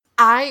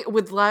I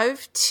would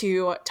love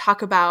to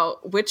talk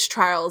about witch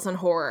trials and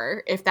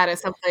horror, if that is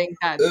something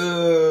that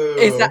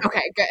is that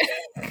okay,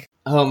 good.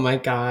 Oh my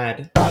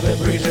God. Father,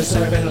 preacher,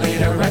 servant,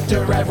 leader,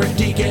 rector, reverend,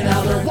 deacon,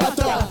 elder, what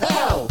the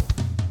hell?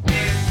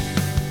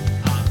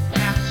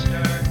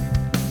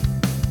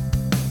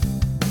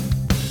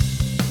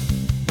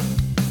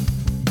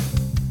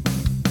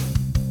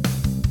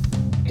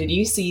 Did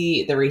you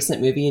see the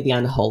recent movie, The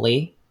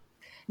Unholy?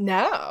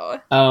 No.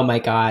 Oh my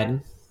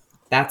God.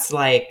 That's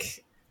like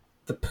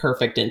the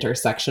perfect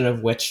intersection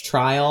of witch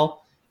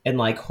trial and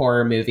like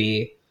horror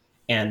movie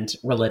and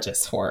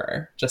religious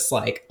horror. Just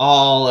like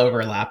all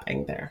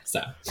overlapping there.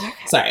 So,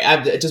 sorry,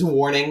 I'm just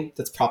warning,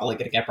 that's probably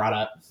going to get brought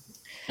up.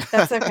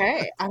 That's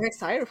okay. I'm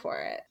excited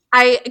for it.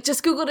 I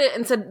just Googled it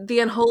and said The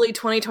Unholy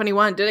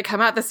 2021. Did it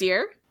come out this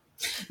year?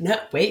 No,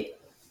 wait.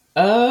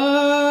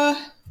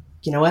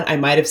 You know what? I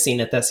might have seen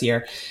it this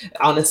year.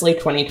 Honestly,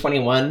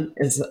 2021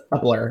 is a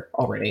blur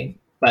already.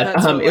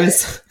 But it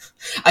was,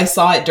 I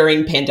saw it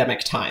during pandemic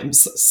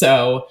times.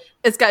 So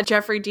it's got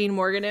Jeffrey Dean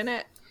Morgan in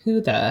it.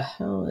 Who the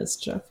hell is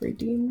Jeffrey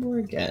Dean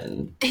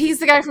Morgan? He's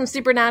the guy from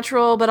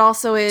Supernatural, but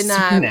also in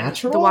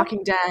Supernatural? The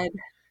Walking Dead.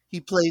 He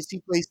plays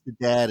the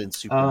dad in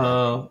Supernatural.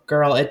 Oh,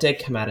 girl, it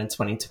did come out in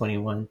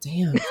 2021.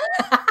 Damn. It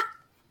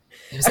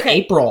was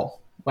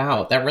April.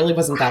 Wow, that really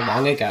wasn't that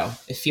long ago.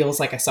 It feels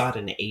like I saw it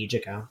an age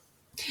ago.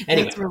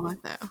 Anyway,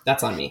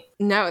 that's on me.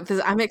 No,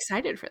 I'm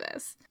excited for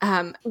this.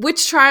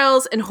 Witch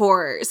trials and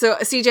horror. So,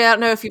 CJ, I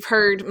don't know if you've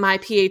heard my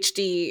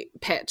PhD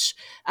pitch,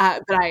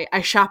 but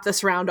I shop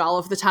this around all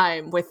of the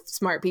time with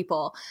smart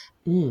people.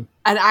 An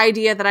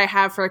idea that I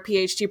have for a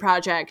PhD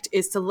project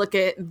is to look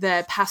at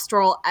the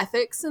pastoral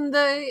ethics in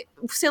the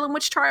Salem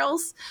witch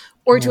trials,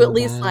 or to at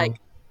least like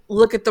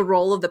look at the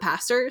role of the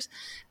pastors.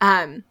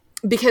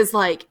 Because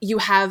like you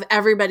have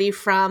everybody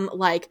from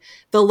like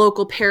the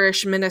local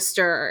parish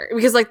minister,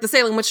 because like the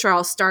Salem witch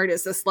trials start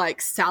as this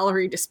like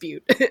salary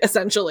dispute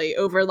essentially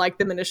over like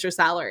the minister's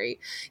salary.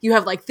 You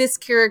have like this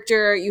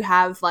character, you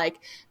have like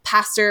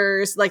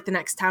pastors like the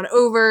next town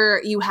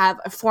over, you have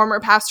a former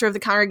pastor of the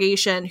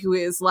congregation who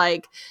is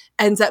like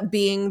ends up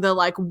being the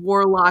like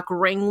warlock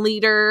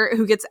ringleader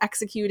who gets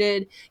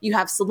executed. You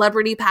have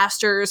celebrity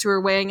pastors who are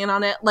weighing in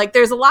on it. Like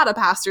there's a lot of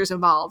pastors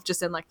involved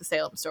just in like the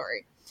Salem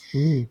story.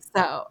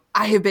 So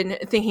I have been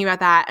thinking about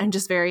that and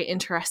just very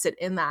interested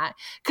in that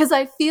because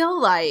I feel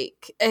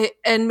like,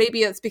 and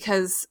maybe it's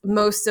because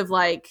most of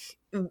like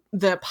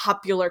the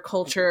popular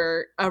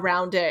culture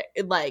around it,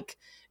 like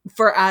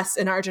for us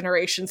in our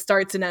generation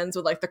starts and ends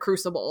with like the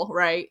Crucible,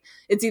 right?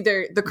 It's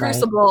either the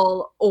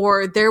Crucible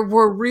or there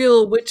were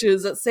real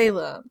witches at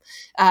Salem.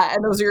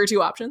 And those are your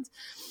two options.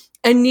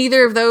 And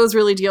neither of those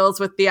really deals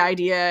with the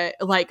idea,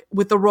 like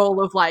with the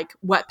role of like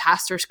what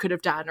pastors could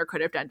have done or could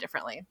have done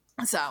differently.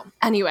 So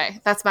anyway,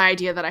 that's my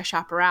idea that I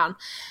shop around.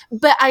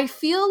 But I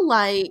feel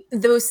like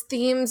those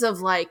themes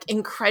of like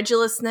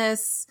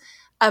incredulousness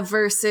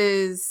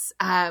versus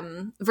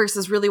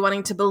really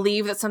wanting to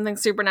believe that something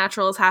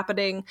supernatural is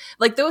happening,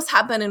 like those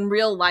happen in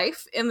real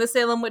life in the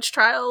Salem witch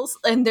trials,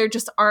 and there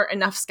just aren't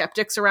enough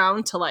skeptics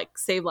around to like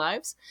save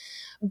lives.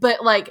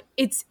 But like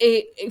it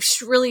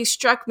really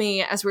struck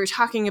me as we were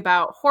talking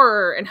about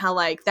horror and how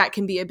like that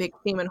can be a big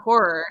theme in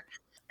horror,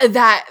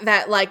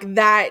 that like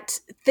that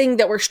thing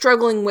that we're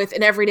struggling with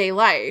in everyday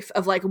life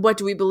of like what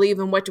do we believe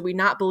and what do we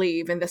not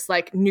believe in this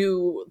like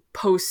new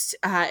post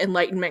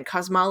enlightenment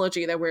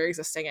cosmology that we're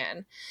existing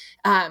in,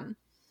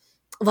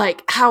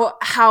 like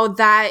how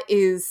that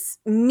is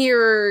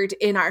mirrored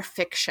in our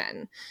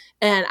fiction.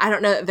 And I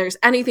don't know if there's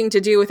anything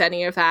to do with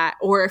any of that,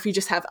 or if you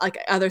just have like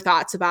other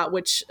thoughts about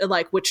witch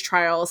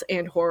trials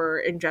and horror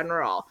in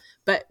general.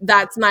 But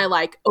that's my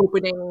like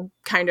opening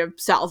kind of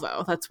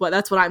salvo. That's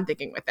what I'm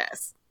thinking with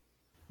this.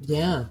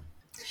 Yeah,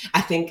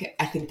 I think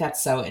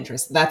that's so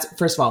interesting. That's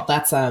first of all,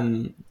 that's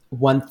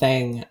one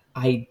thing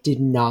I did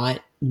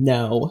not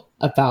know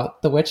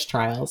about the witch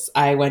trials.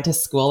 I went to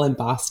school in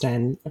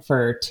Boston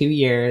for 2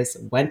 years,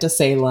 went to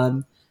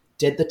Salem,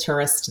 did the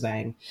tourist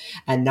thing,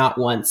 and not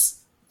once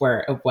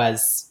where it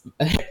was,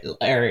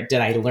 or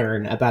did I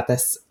learn about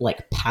this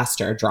like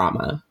pastor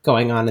drama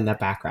going on in the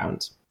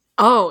background.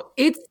 Oh,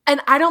 and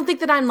I don't think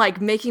that I'm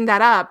like making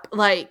that up.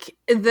 Like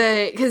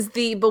because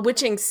the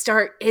bewitchings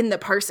start in the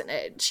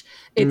parsonage.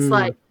 It's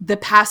like the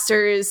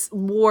pastor's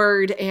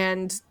ward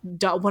and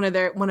one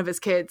of his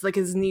kids, like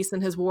his niece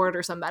and his ward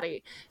or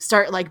somebody,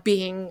 start like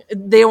being.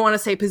 They don't want to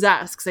say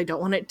possessed because they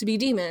don't want it to be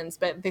demons,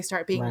 but they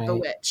start being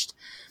bewitched.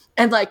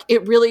 And like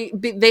it really,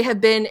 they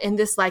have been in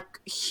this like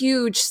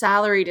huge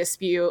salary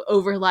dispute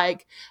over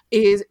like,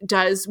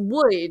 does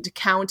wood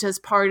count as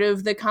part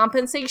of the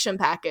compensation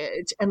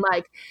package? And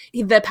like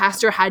the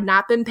pastor had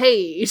not been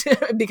paid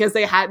because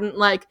they hadn't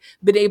like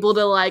been able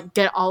to like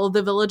get all of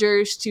the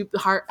villagers to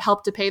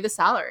help to pay the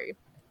salary.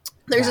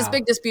 There's this Wow.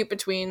 big dispute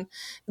between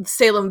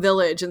Salem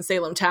Village and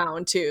Salem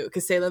Town too,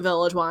 because Salem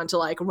Village wanted to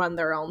like run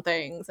their own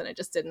things, and it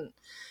just didn't.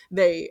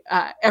 They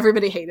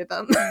everybody hated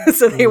them,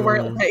 so they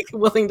weren't like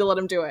willing to let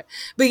them do it.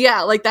 But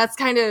yeah, like that's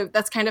kind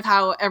of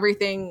how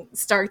everything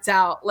starts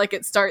out. Like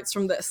it starts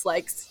from this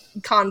like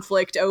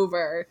conflict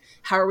over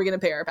how are we going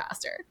to pay our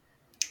pastor.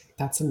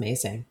 That's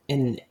amazing,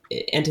 and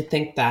to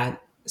think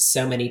that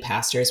so many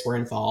pastors were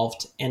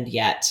involved, and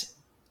yet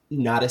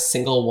not a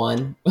single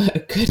one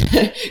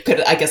could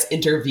I guess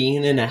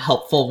intervene in a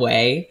helpful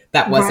way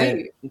that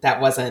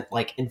wasn't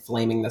like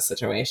inflaming the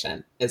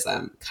situation is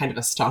kind of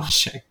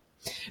astonishing.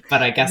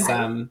 But I guess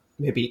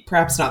maybe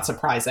perhaps not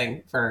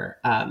surprising for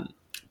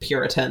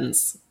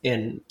Puritans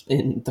in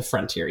the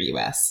frontier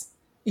US.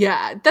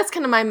 Yeah, that's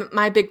kind of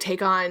my big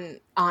take on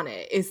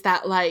it is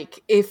that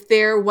like if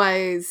there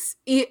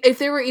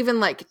were even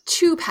like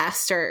two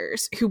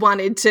pastors who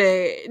wanted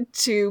to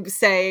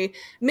say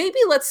maybe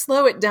let's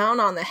slow it down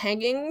on the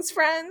hangings,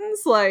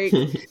 friends, like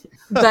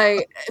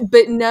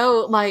but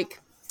no,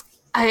 like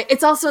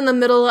it's also in the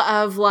middle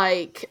of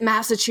like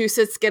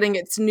Massachusetts getting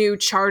its new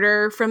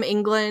charter from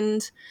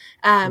England.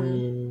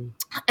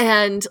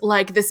 And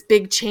like this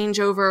big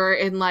changeover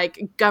in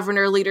like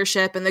governor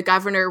leadership, and the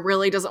governor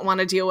really doesn't want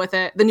to deal with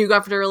it. The new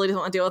governor really doesn't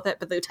want to deal with it,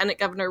 but the lieutenant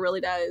governor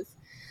really does.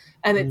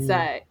 And it's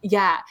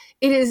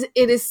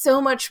it is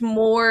so much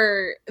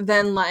more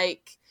than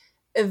like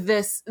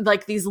this,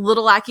 like these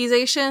little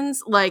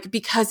accusations, like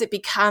because it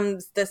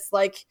becomes this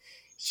like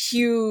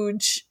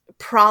huge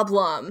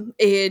problem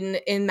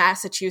in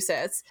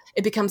Massachusetts,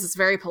 it becomes this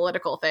very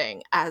political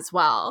thing as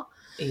well.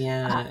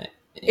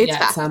 It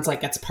sounds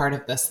like it's part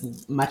of this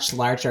much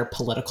larger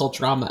political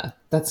drama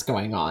that's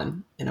going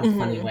on in a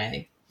funny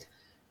way.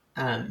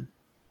 But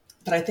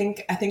I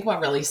think what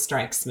really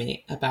strikes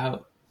me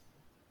about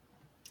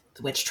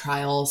the witch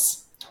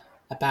trials,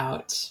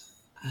 about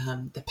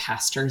the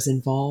pastors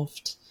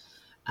involved,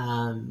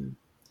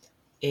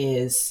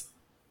 is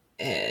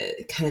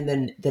kind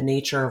of the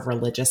nature of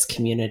religious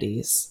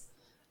communities,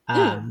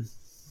 and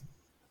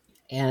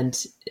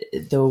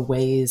the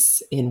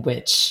ways in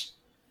which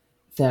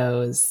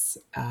those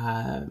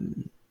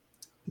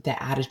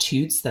the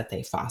attitudes that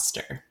they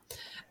foster.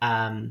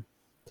 When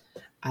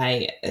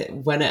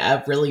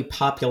a really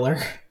popular,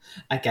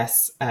 I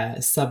guess,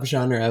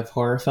 subgenre of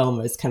horror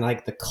film is kind of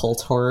like the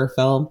cult horror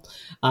film.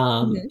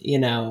 You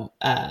know,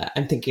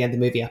 I'm thinking of the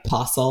movie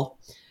Apostle,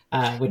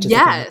 which is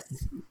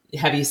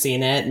have you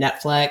seen it?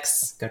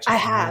 Netflix. Go check it out. I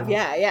have.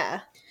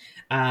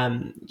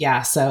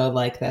 Yeah. So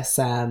like this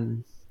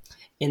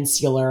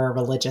insular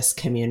religious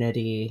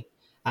community.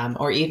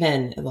 Or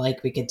even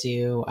like we could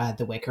do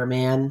The Wicker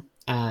Man.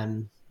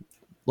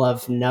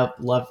 Love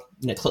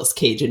Nicolas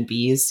Cage and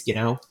bees, you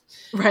know.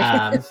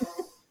 Right.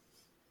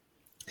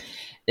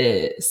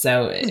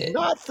 So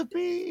not the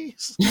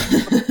bees.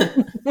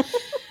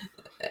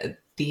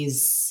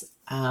 These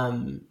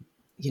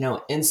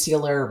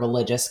insular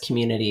religious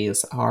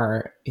communities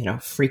are,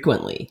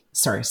 frequently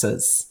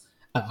sources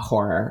of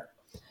horror.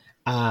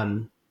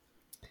 And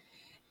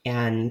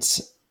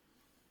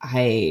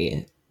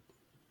I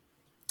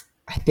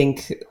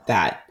think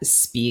that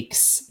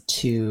speaks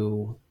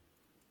to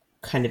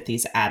kind of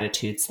these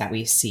attitudes that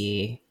we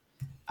see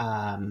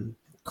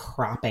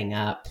cropping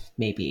up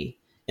maybe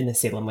in the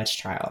Salem witch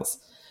trials.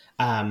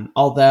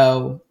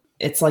 Although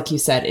it's like you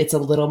said, it's a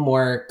little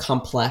more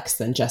complex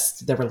than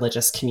just the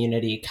religious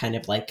community kind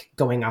of like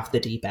going off the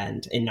deep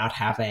end and not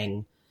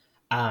having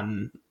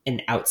an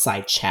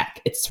outside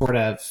check. It's sort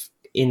of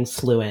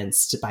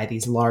influenced by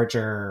these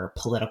larger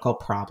political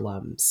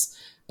problems,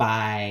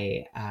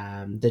 by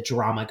the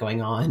drama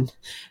going on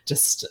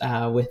just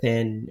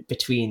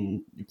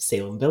between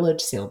Salem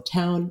Village, Salem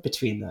Town,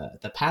 between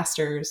the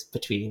pastors,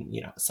 between,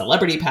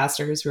 celebrity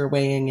pastors who are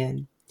weighing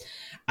in.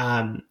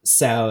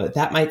 So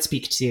that might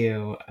speak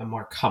to a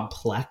more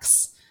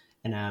complex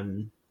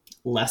and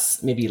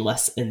less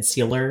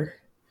insular,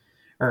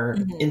 or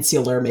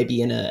insular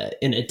maybe in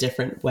a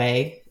different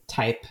way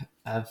type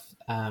of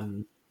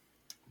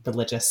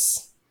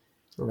religious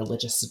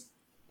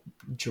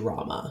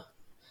drama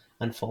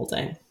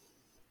unfolding.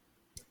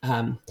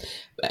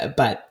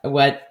 But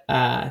what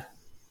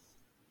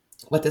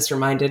this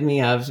reminded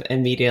me of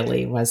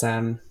immediately was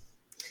the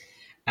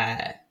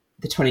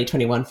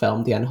 2021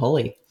 film The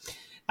Unholy,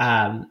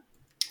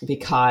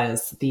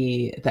 because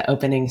the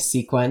opening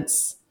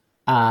sequence,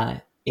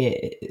 the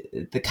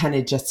kind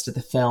of gist of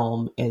the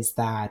film is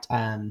that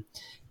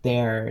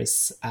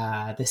there's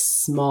this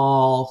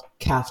small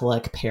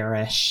Catholic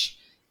parish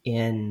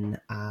in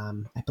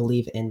I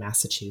believe in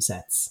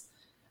Massachusetts.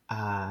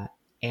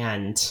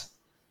 And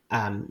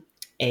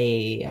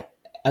a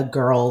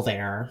girl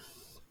there,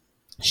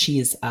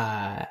 she's,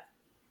 I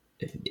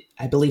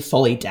believe,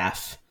 fully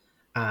deaf.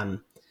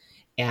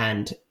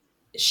 And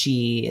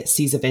she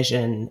sees a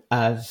vision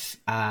of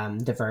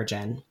the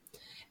Virgin,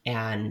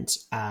 and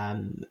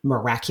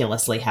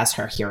miraculously has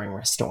her hearing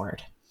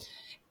restored.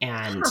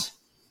 And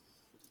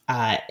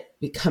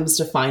it comes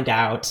to find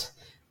out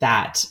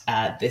that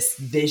this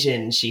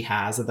vision she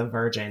has of the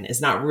Virgin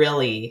is not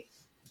really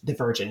the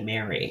Virgin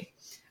Mary.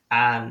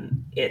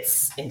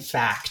 It's in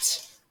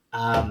fact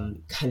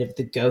kind of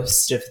the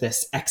ghost of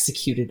this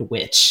executed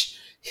witch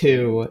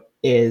who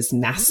is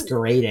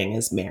masquerading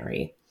as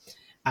Mary,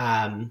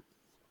 and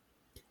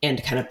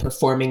kind of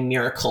performing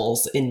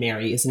miracles in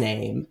Mary's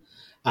name,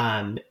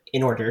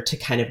 in order to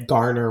kind of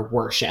garner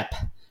worship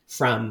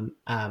from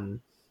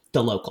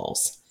the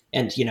locals.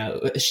 And, you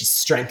know, she's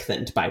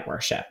strengthened by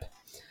worship.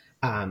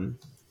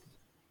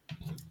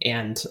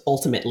 And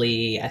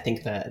ultimately, I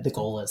think the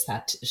goal is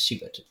that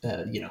she would,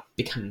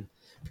 become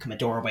a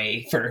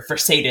doorway for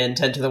Satan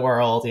to enter the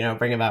world, you know,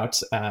 bring about,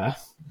 the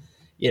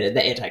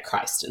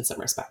Antichrist in some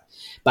respect.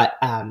 But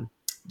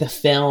the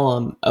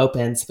film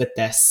opens with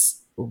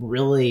this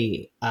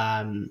really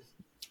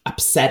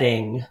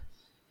upsetting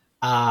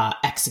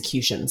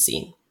execution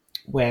scene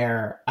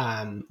where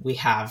we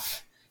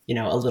have, you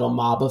know, a little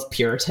mob of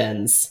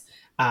Puritans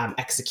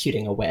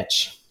executing a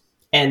witch.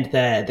 And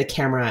the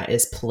camera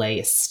is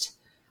placed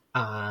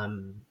a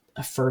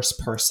first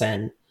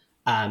person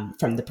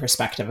from the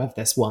perspective of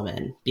this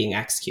woman being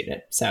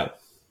executed. So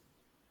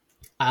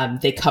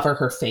they cover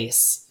her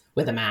face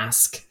with a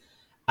mask,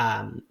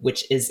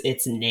 which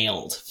it's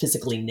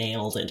physically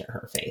nailed into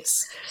her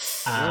face.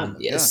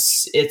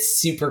 It's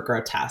super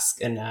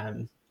grotesque and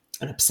an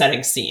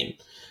upsetting scene.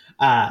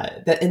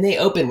 And they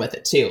open with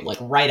it too, like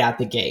right out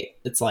the gate.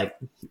 It's like,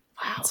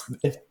 wow,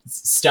 it's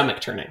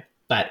stomach turning.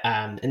 But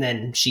and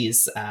then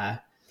she's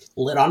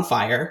lit on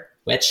fire,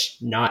 which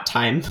not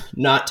time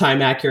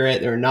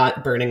accurate. They're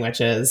not burning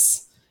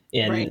witches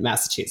in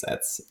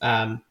Massachusetts.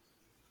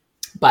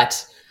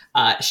 But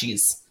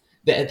she's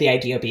the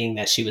idea being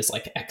that she was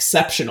like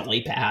exceptionally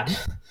bad,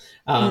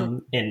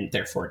 and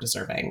therefore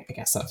deserving, I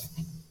guess,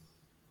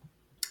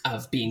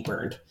 of being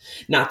burned.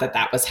 Not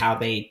that was how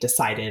they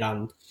decided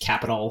on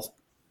capital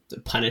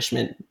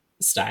punishment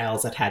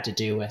styles that had to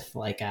do with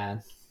like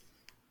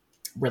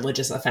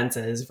religious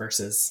offenses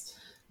versus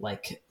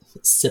like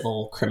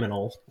civil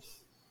criminal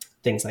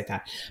things like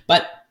that.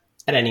 But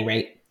at any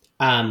rate,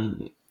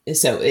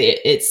 so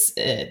it's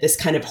this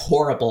kind of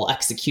horrible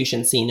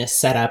execution scene is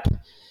set up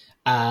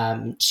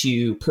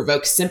to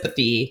provoke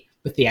sympathy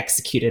with the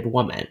executed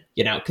woman,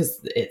 you know, because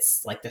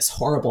it's like this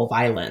horrible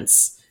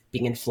violence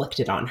being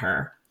inflicted on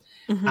her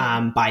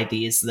by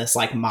this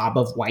like mob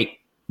of white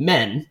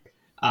men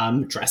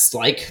dressed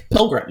like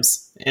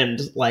pilgrims. And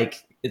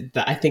like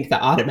I think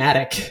the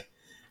automatic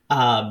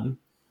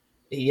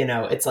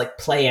it's like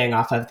playing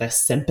off of the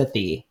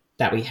sympathy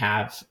that we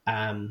have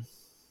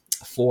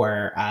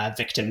for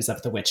victims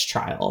of the witch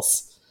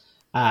trials.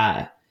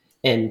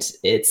 And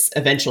it's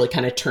eventually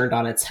kind of turned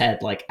on its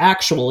head. Like,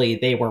 actually,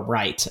 they were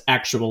right.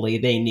 Actually,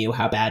 they knew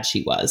how bad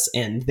she was.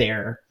 And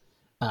their,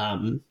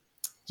 a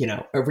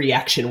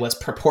reaction was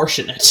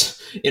proportionate,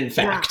 in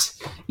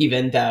fact,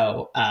 even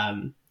though,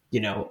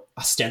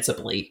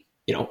 ostensibly,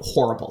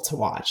 horrible to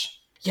watch.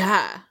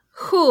 Yeah.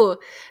 Whew.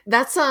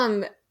 That's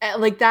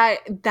like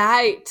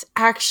that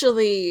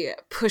actually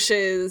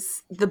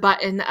pushes the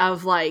button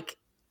of like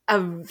a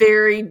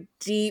very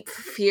deep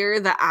fear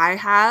that I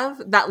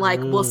have that like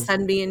will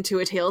send me into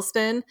a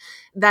tailspin.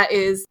 That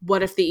is,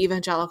 what if the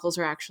evangelicals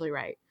are actually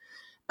right?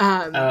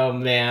 Oh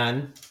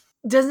man.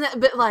 Doesn't it?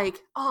 But like,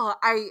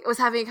 I was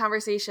having a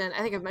conversation.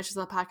 I think I've mentioned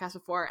this on the podcast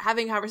before.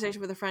 Having a conversation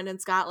with a friend in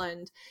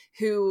Scotland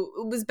who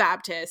was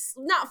Baptist,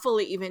 not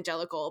fully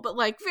evangelical, but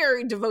like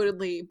very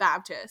devotedly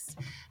Baptist.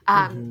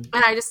 And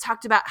I just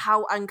talked about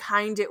how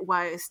unkind it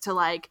was to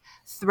like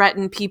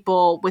threaten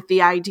people with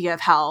the idea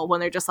of hell when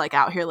they're just like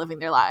out here living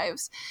their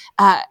lives.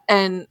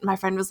 And my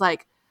friend was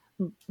like,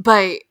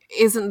 but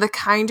isn't the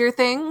kinder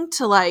thing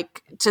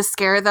to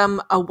scare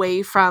them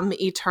away from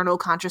eternal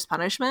conscious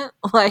punishment?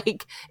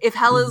 Like, if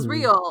hell is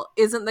real,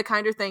 isn't the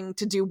kinder thing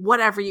to do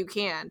whatever you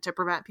can to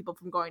prevent people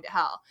from going to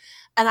hell?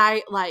 And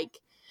I like,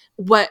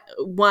 what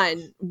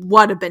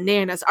a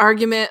bananas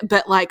argument,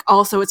 but like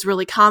also it's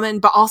really common,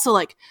 but also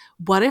like,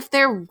 what if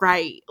they're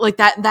right? Like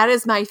that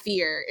is my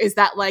fear, is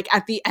that like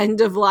at the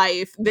end of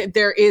life that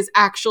there is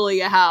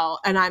actually a hell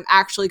and I'm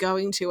actually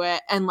going to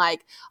it, and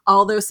like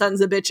all those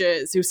sons of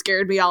bitches who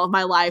scared me all of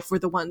my life were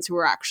the ones who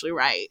were actually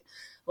right.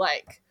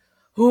 Like,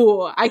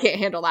 ooh, I can't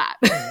handle that.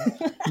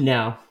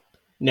 No,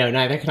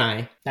 neither can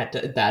I.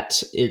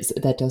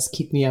 That does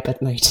keep me up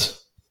at night.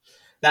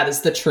 That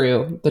is the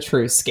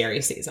true scary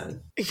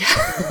season.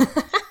 Yeah.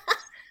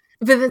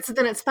 But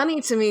then it's funny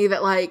to me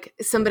that like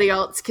somebody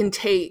else can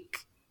take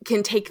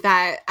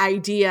that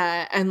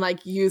idea and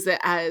like use it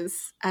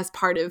as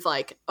part of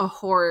like a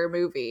horror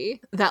movie,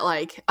 that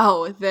like,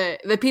 oh,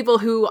 the people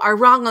who are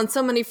wrong on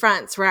so many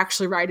fronts were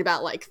actually right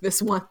about like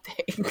this one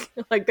thing.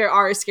 Like, there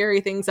are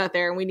scary things out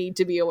there and we need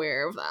to be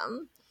aware of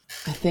them.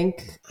 I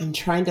think I'm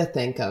trying to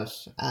think of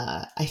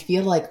I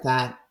feel like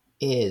that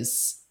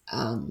is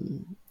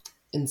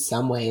in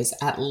some ways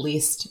at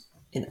least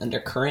an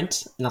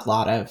undercurrent in a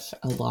lot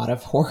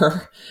of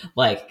horror.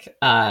 Like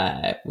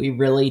we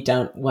really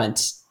don't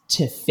want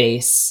to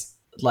face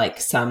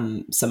like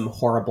some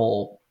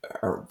horrible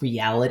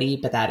reality,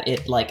 but that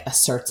it like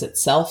asserts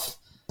itself.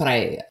 But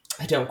I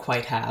don't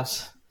quite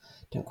have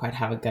don't quite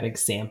have a good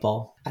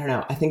example. I don't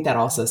know. I think that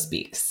also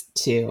speaks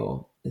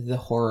to the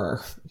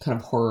kind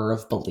of horror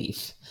of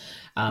belief.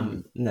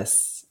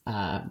 This,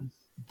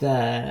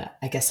 the,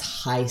 I guess,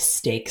 high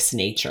stakes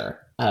nature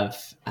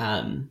of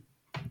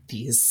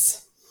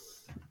these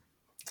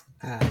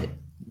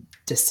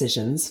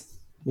decisions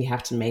we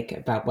have to make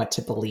about what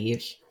to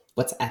believe,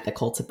 what's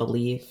ethical to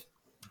believe,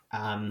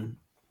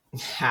 how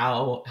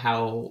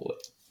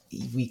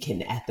we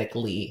can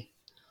ethically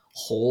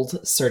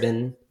hold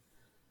certain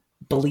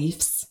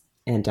beliefs,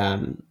 and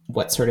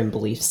what certain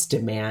beliefs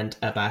demand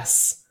of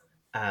us,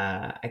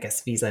 I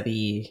guess,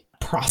 vis-a-vis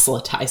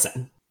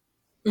proselytizing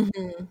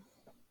and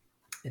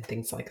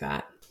things like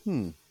that.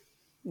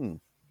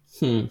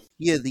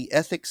 Yeah, the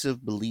ethics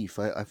of belief.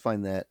 I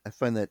find that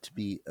to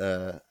be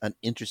an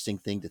interesting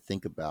thing to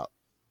think about,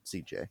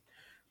 CJ.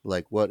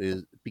 Like, what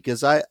is,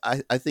 because I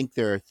think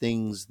there are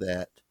things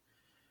that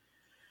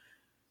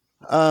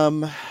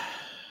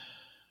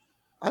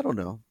I don't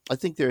know. I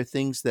think there are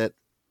things that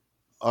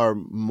are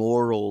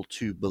moral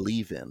to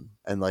believe in,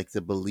 and like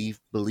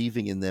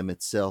believing in them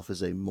itself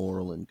is a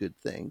moral and good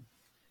thing.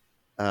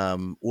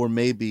 Or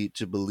maybe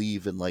to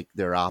believe in like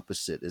their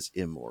opposite is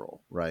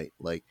immoral, right?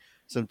 Like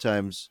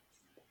sometimes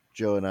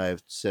Joe and I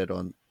have said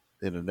in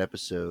an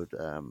episode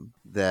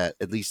that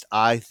at least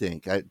I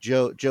think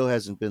Joe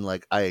hasn't been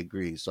like, I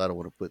agree, so I don't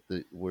want to put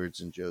the words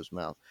in Joe's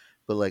mouth,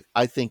 but like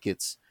I think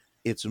it's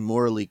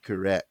morally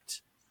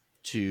correct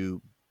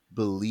to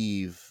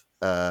believe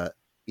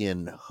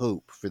in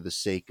hope for the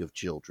sake of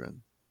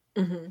children.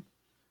 And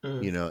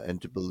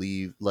to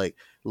believe like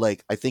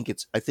I think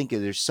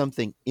there's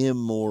something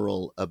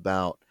immoral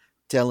about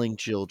telling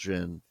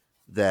children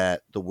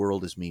that the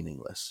world is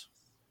meaningless.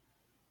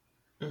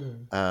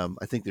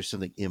 I think there's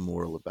something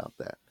immoral about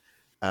that,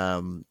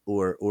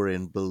 or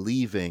in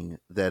believing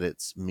that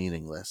it's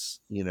meaningless,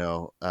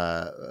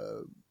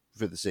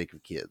 for the sake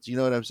of kids. You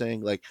know what I'm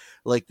saying?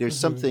 Like there's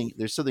something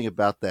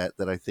about that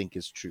I think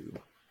is true.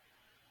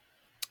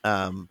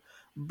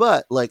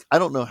 But like I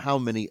don't know how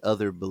many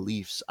other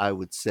beliefs I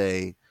would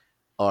say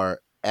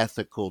are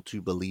ethical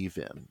to believe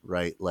in,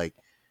 right? Like,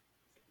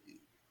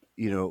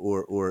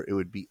 or it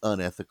would be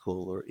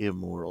unethical or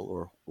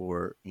immoral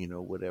or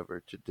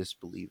whatever to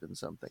disbelieve in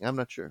something. I'm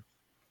not sure.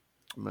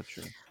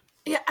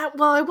 Yeah,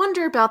 well, I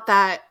wonder about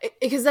that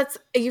because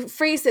you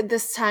phrased it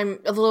this time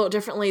a little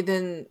differently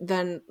than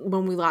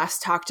when we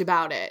last talked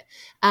about it.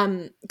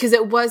 Because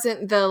it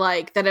wasn't the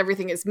like that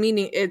everything is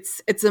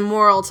it's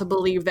immoral to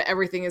believe that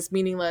everything is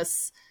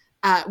meaningless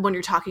when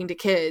you're talking to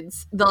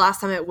kids. The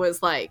last time it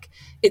was like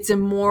it's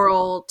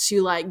immoral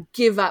to like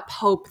give up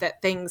hope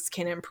that things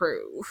can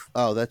improve.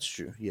 Oh, that's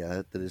true.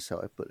 Yeah, that is how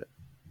I put it.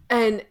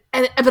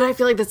 But I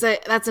feel like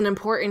that's an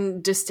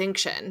important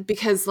distinction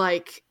because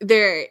like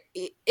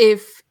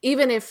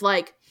even if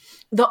like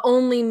the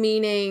only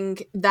meaning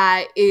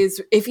that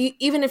is if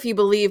you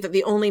believe that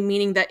the only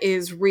meaning that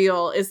is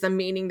real is the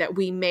meaning that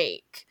we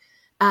make,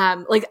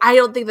 like I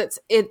don't think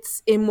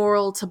it's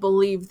immoral to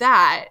believe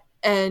that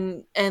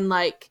and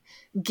like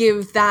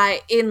give that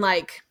in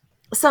like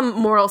some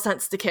moral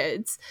sense to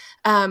kids,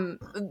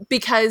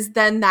 because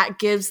then that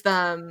gives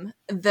them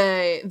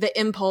the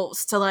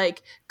impulse to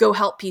like go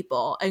help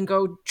people and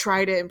go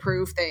try to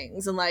improve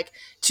things and like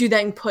to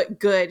then put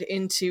good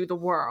into the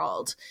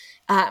world.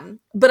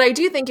 But I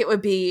do think it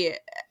would be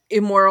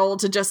immoral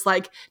to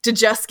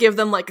just give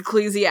them like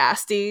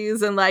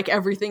Ecclesiastes and like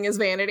everything is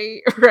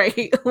vanity,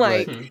 right?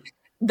 Like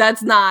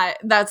that's not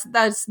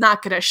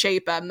going to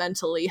shape a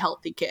mentally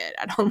healthy kid,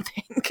 I don't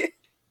think.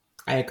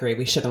 I agree.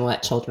 We shouldn't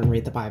let children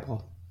read the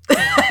Bible.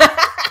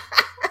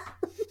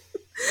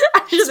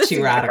 It's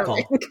too radical.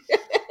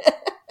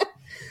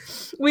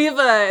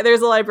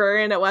 There's a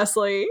librarian at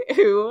Wesley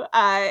who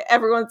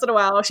every once in a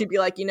while she'd be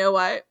like, you know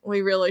what?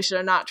 We really should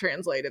have not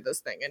translated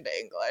this thing into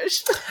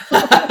English.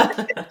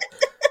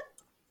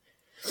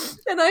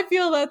 And I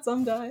feel that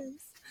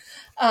sometimes.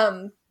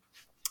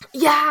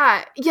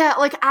 Yeah.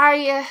 Like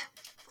I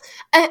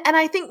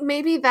think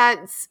maybe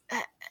that's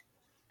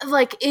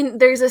like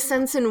there's a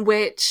sense in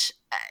which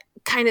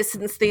kind of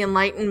since the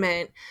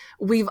Enlightenment,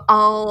 we've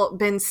all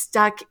been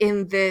stuck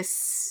in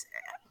this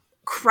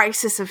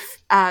crisis of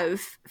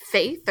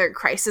faith or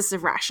crisis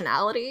of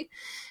rationality,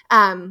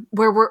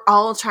 where we're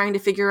all trying to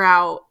figure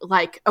out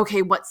like,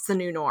 okay, what's the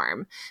new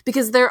norm?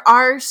 Because there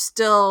are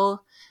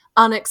still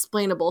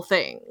unexplainable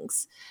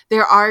things.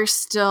 There are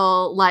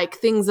still like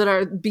things that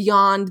are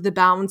beyond the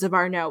bounds of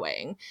our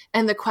knowing.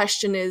 And the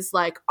question is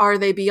like, are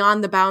they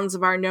beyond the bounds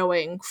of our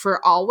knowing for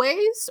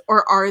always?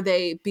 Or are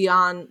they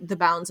beyond the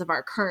bounds of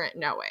our current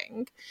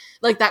knowing?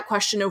 Like that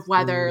question of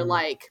whether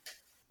like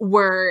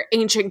were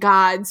ancient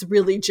gods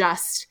really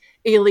just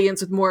aliens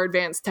with more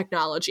advanced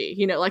technology,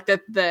 like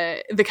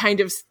the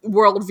kind of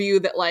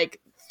worldview that like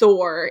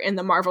Thor in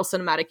the Marvel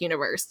Cinematic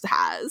Universe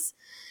has.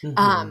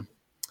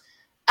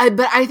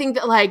 But I think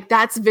that like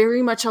that's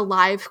very much a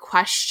live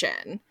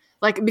question,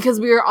 like because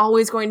we are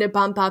always going to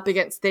bump up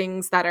against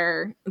things that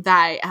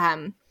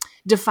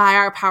defy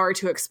our power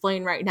to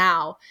explain right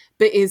now.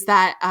 But is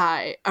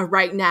that a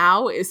right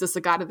now? Is this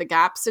a God of the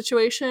Gap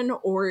situation,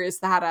 or is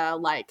that a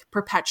like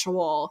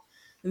perpetual?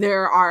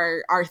 There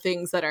are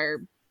things that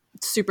are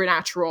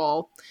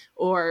supernatural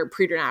or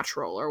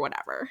preternatural or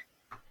whatever.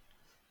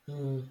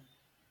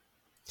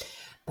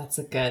 That's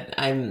a good.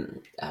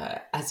 I'm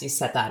as you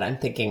said that, I'm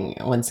thinking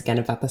once again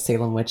about the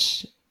Salem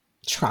witch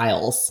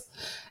trials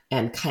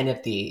and kind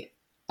of the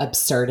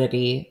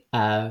absurdity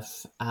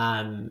of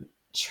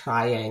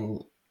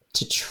trying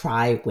to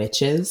try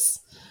witches.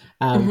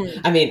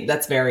 I mean,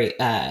 that's very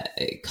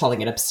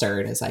calling it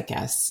absurd is, I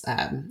guess,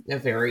 a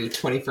very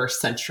 21st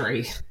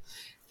century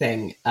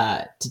thing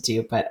to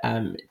do. But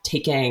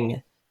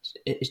taking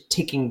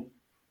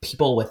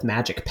people with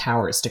magic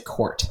powers to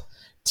court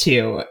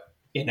to,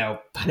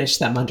 punish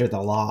them under the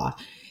law,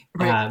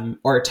 Right.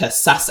 or to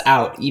suss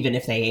out even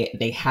if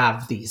they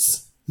have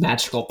these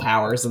magical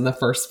powers in the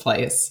first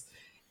place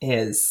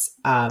is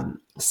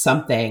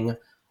something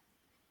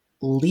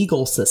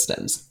legal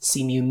systems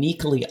seem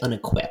uniquely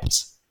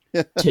unequipped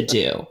to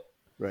do.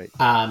 Right.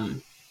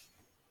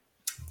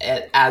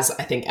 As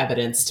I think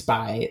evidenced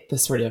by the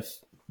sort of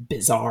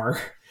bizarre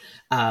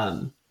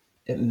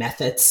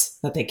methods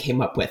that they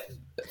came up with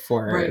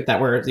for that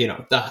were,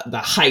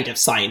 the height of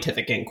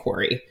scientific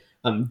inquiry,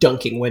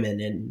 dunking women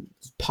in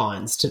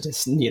ponds to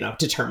just,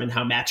 determine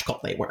how magical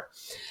they were.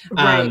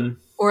 Right.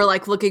 Or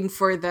like looking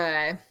for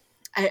the,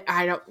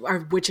 I don't,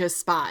 our witches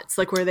spots,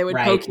 like where they would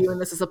poke you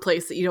and this is a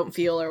place that you don't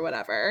feel or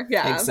whatever.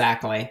 Yeah.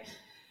 Exactly.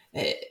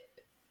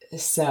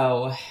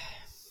 So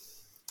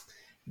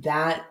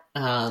that,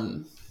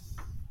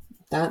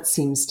 that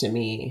seems to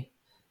me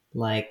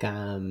like,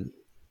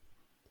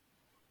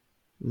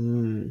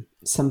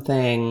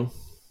 something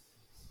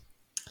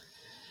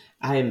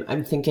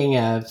I'm thinking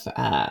of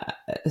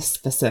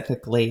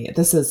specifically.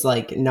 This is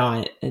like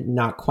not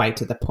quite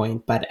to the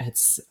point, but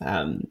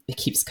it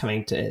keeps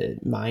coming to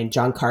mind.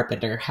 John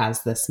Carpenter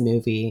has this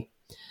movie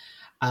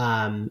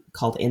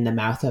called In the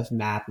Mouth of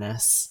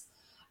Madness.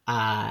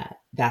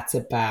 That's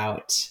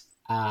about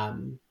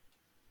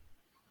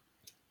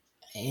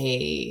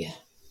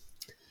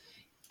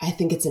I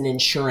think it's an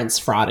insurance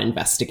fraud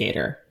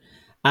investigator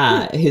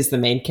who's the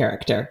main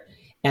character.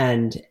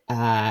 And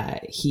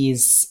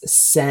he's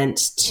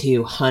sent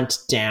to hunt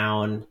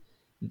down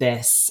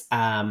this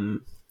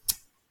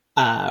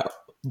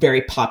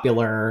very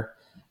popular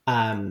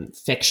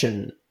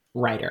fiction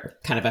writer,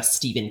 kind of a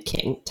Stephen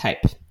King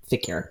type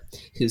figure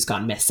who's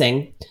gone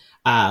missing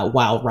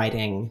while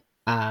writing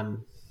a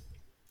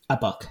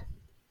book.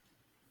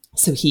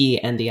 So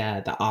he and the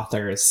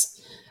author's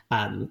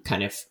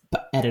kind of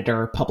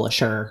editor,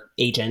 publisher,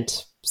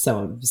 agent,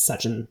 so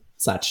such and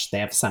such, they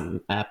have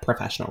some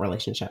professional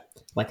relationship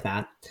like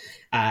that.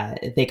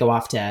 They go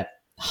off to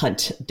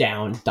hunt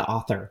down the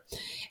author,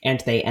 and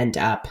they end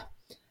up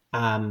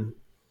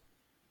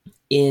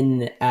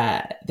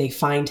they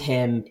find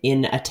him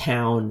in a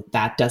town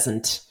that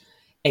doesn't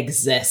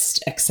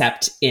exist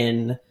except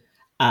in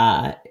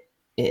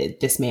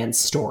this man's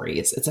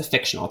stories. It's a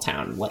fictional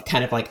town, like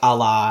kind of like a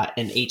la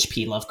an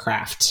H.P.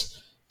 Lovecraft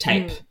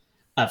type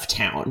of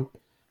town.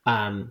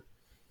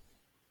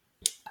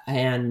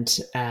 And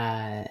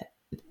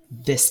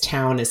this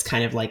town is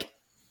kind of like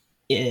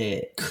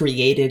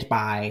created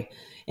by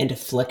and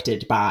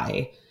afflicted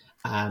by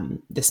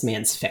this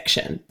man's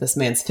fiction. This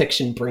man's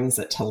fiction brings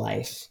it to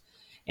life.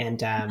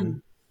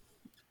 And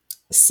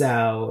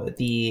so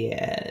the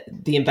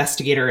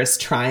investigator is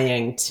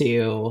trying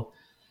to,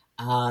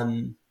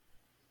 I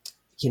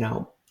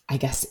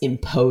guess,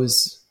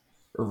 impose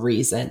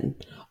reason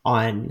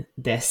on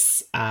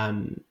this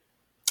town,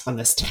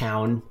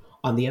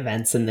 on the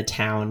events in the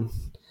town,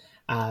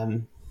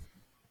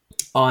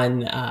 on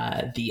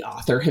the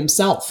author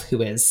himself,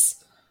 who is,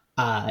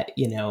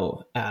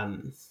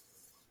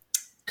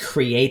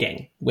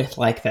 creating with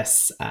like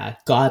this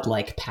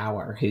godlike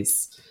power,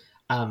 who's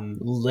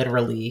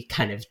literally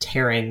kind of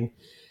tearing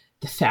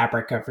the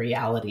fabric of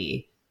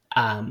reality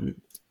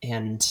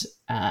and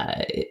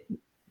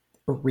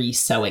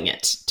re-sewing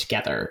it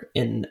together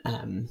in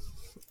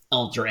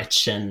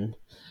eldritch and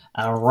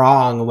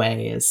wrong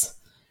ways.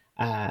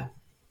 And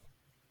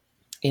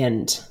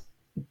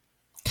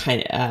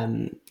kind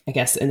of, I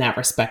guess in that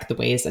respect, the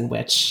ways in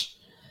which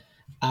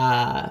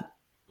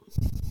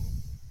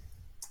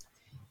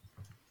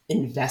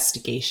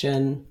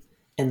investigation,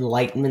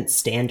 enlightenment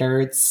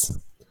standards,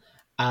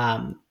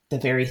 the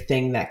very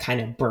thing that kind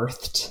of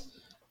birthed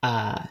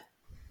the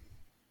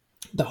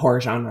horror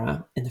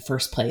genre in the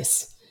first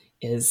place,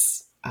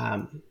 is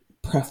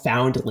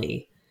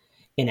profoundly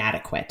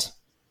inadequate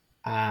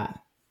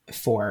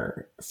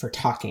for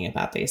talking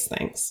about these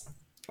things,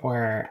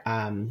 or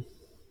and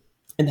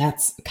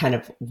that's kind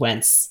of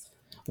whence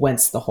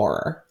the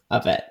horror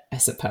of it, I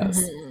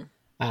suppose.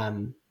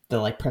 The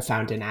like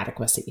profound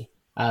inadequacy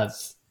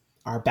of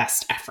our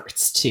best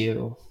efforts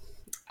to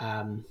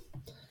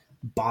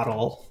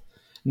bottle,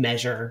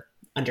 measure,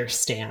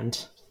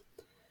 understand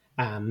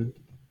the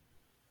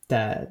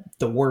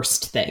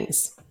worst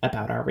things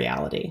about our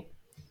reality.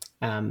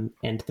 and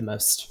the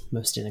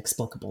most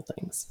inexplicable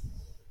things.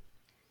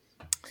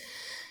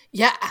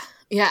 Yeah.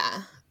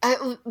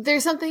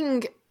 There's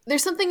something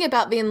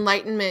about the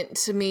Enlightenment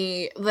to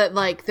me that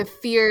like the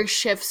fear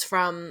shifts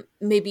from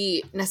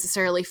maybe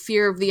necessarily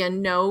fear of the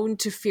unknown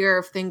to fear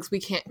of things we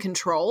can't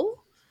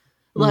control.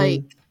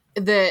 Like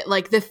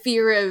the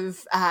fear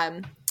of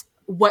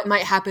what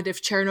might happen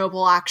if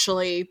Chernobyl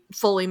actually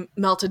fully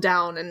melted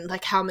down, and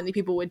like how many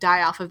people would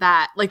die off of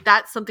that. Like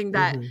that's something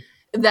that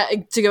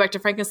to go back to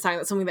Frankenstein,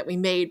 that's something that we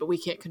made but we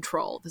can't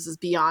control. This is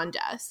beyond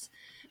us.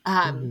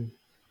 And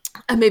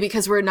maybe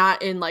because we're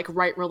not in like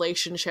right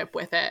relationship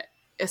with it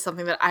is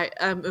something that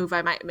a move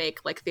I might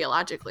make like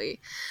theologically.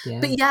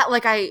 But yeah,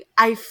 like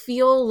I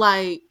feel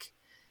like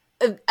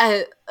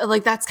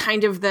that's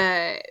kind of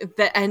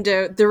the end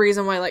of the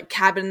reason why like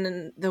Cabin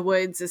in the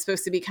Woods is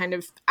supposed to be kind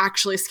of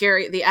actually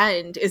scary at the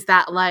end, is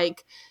that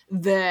like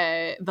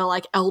the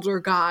like elder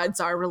gods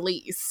are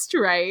released,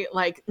 right?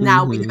 Like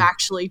now we've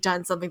actually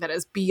done something that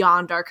is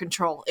beyond our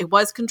control. It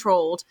was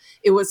controlled.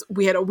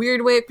 We had a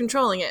weird way of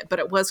controlling it, but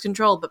it was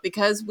controlled. But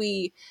because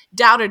we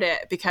doubted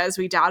it, because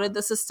we doubted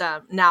the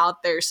system, now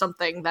there's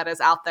something that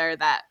is out there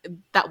that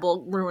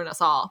will ruin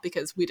us all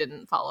because we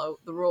didn't follow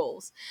the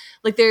rules.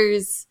 Like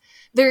there's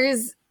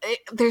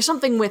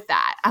something with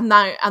that. I'm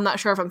not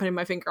sure if I'm putting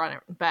my finger on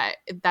it, but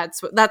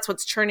that's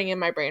what's churning in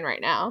my brain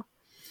right now.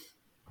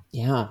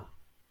 Yeah.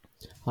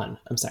 Hold on.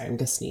 I'm sorry. I'm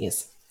gonna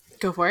sneeze.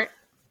 Go for it.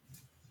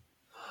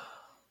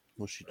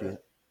 Will she do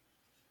it?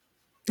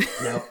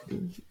 No.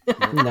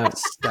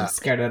 I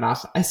scared it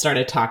off. I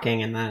started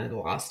talking and then I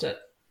lost it.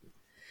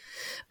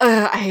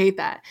 I hate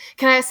that.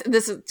 Can I ask,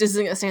 this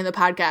isn't going to stay in the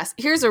podcast.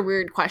 Here's a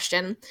weird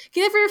question.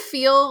 Can you ever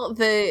feel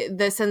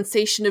the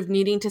sensation of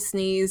needing to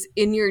sneeze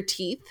in your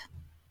teeth?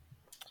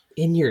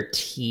 In your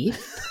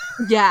teeth?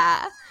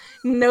 Yeah.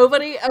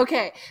 Nobody?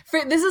 Okay.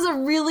 This is a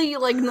really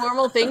like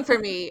normal thing for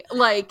me.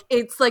 Like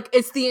it's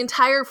the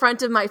entire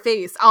front of my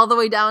face all the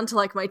way down to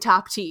like my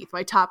top teeth.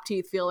 My top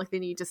teeth feel like they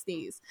need to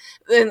sneeze.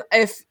 And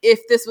if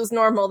this was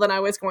normal, then I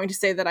was going to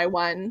say that I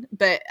won.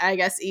 But I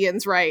guess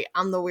Ian's right.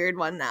 I'm the weird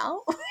one now.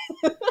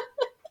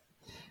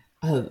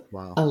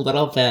 Wow. A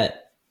little bit.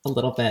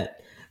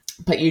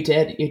 But you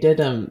did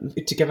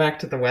to get back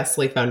to the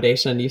Wesley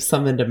Foundation, you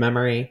summoned a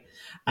memory.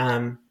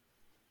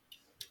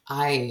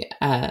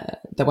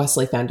 The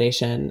Wesley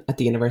Foundation at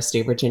the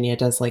University of Virginia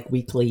does like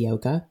weekly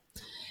yoga.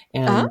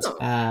 And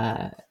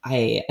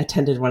I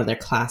attended one of their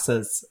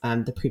classes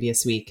the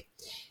previous week.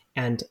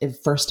 And the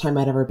first time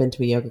I'd ever been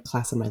to a yoga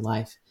class in my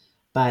life.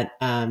 But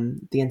the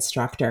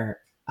instructor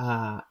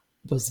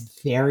was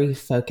very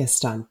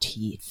focused on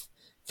teeth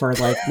for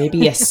like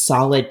maybe a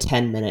solid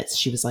 10 minutes.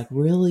 She was like,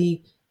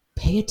 really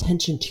pay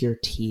attention to your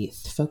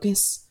teeth.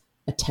 Focus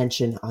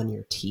attention on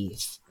your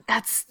teeth.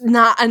 That's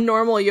not a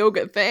normal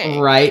yoga thing.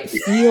 Right.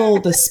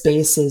 Feel the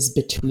spaces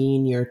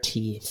between your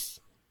teeth.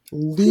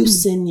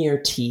 Loosen your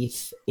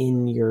teeth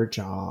in your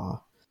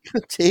jaw.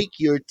 Take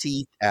your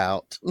teeth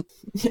out.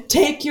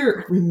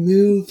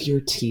 Remove your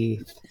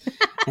teeth.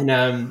 And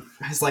I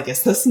was like,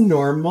 is this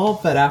normal?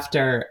 But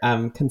after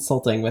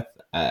consulting with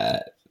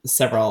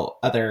several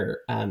other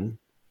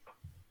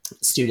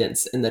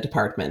students in the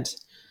department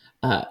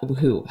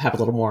who have a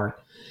little more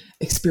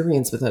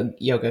experience with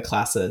yoga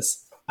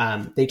classes,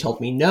 they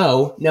told me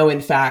no, in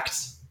fact,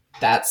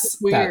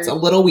 that's a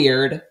little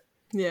weird.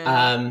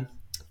 Yeah.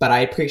 But I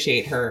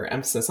appreciate her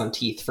emphasis on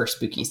teeth for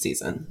spooky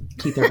season.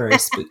 Teeth are very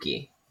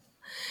spooky.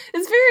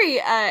 It's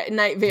very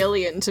Night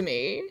Vale-ian to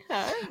me.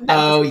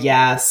 Oh,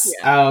 yes.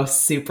 Yeah. Oh,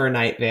 super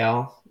Night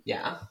Vale.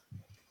 Yeah.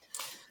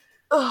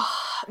 Oh,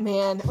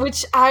 man.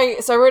 I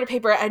wrote a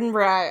paper at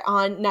Edinburgh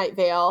on Night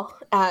Vale.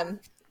 I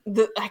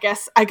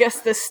guess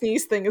the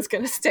sneeze thing is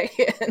going to stay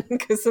in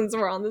because since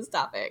we're on this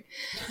topic,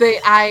 but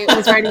I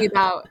was writing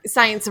about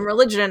science and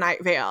religion in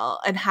Night Vale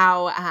and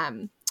how,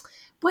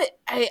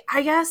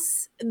 I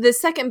guess their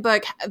second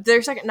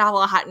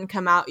novel hadn't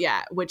come out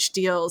yet, which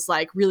deals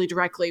like really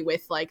directly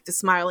with like the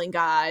smiling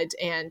god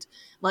and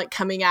like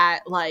coming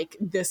at like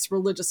this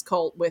religious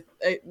cult with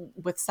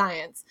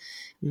science.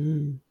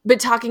 But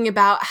talking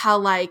about how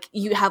like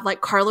you have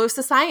like Carlos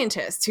the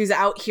scientist who's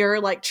out here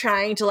like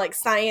trying to like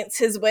science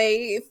his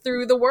way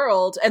through the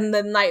world, and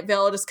then Night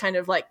Vale just kind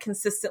of like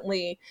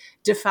consistently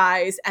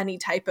defies any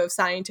type of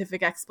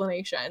scientific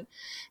explanation.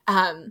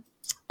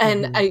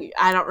 And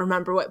I don't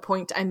remember what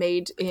point I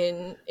made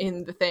in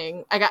the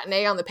thing. I got an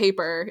A on the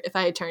paper if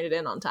I had turned it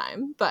in on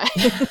time, but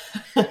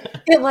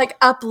it like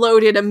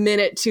uploaded a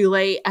minute too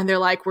late, and they're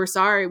like, "We're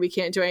sorry, we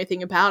can't do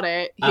anything about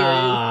it.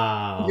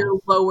 Here's your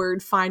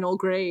lowered final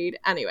grade."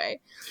 Anyway,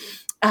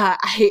 I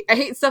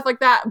hate stuff like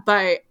that,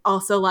 but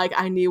also like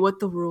I knew what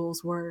the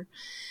rules were.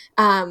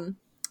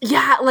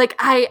 Yeah, like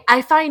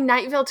I find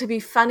Night Vale to be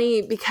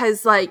funny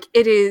because like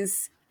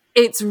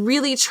it's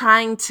really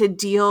trying to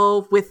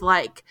deal with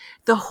like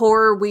the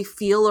horror we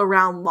feel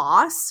around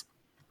loss,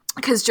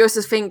 because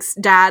Joseph Fink's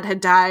dad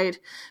had died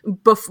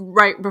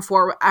right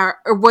before,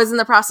 or was in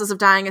the process of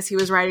dying as he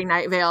was writing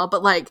Night Vale.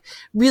 But like,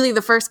 really,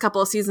 the first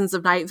couple of seasons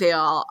of Night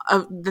Vale,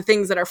 of the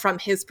things that are from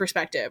his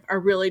perspective, are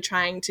really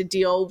trying to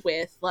deal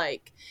with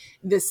like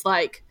this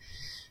like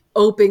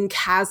open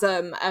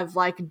chasm of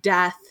like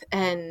death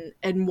and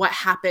what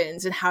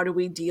happens and how do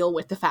we deal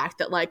with the fact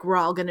that like we're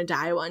all gonna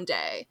die one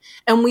day,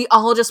 and we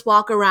all just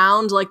walk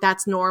around like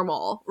that's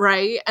normal,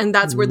 right? And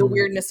that's where the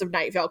weirdness of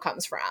Night Vale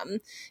comes from,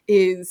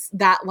 is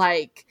that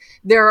like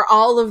there are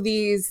all of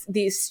these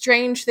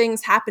strange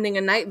things happening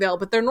in Night Vale,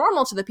 but they're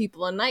normal to the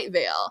people in Night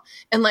Vale.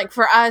 And like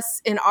for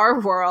us in our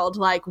world,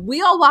 like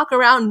we all walk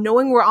around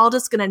knowing we're all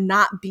just gonna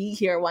not be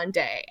here one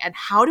day, and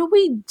how do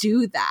we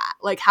do that?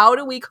 Like how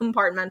do we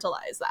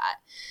compartmentalize that?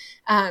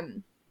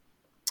 And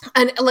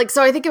like,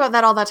 so I think about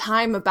that all the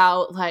time,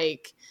 about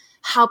like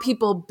how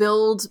people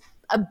build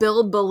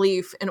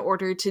belief in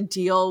order to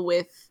deal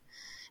with,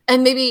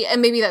 and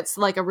maybe that's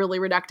like a really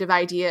reductive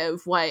idea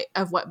of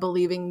what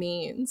believing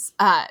means,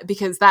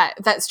 because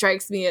that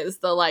strikes me as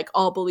the like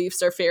all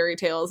beliefs are fairy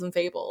tales and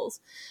fables,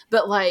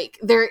 but like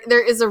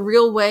there is a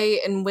real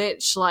way in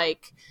which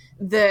like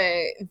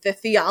the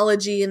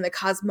theology and the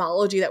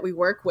cosmology that we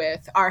work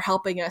with are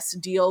helping us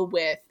deal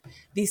with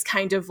these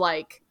kind of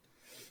like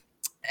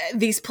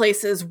these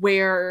places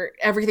where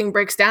everything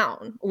breaks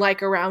down,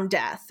 like around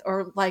death,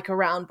 or like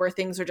around where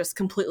things are just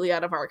completely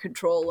out of our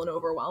control and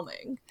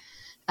overwhelming.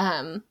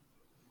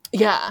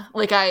 Yeah,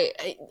 like I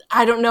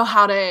don't know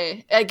how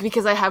to, like,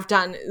 because I have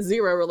done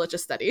zero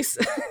religious studies,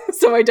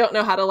 so I don't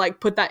know how to like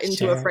put that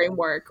into a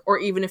framework, or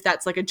even if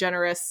that's like a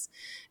generous,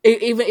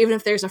 even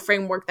if there's a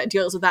framework that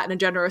deals with that in a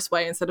generous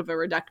way instead of a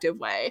reductive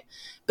way.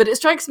 But it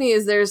strikes me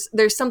as there's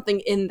something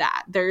in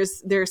that.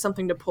 There's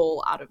something to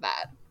pull out of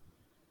that.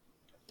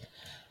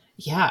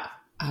 Yeah,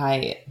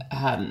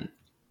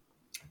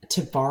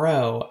 to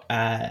borrow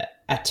a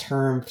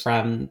term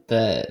from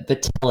the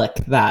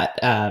Tillich that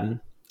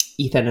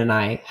Ethan and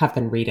I have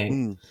been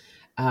reading,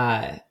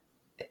 I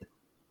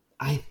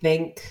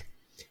think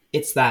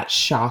it's that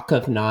shock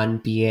of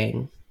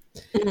non-being,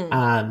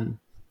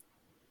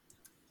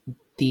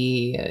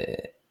 the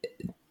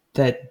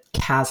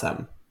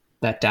chasm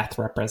that death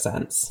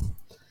represents,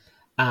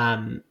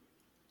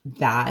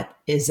 that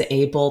is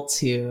able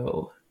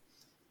to,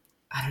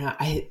 I don't know,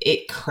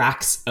 it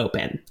cracks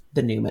open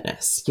the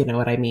numinous. You know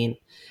what I mean?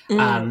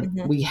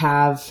 We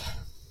have,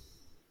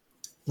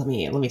 let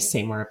me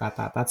say more about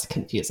that. That's a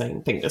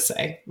confusing thing to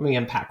say. Let me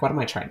unpack. What am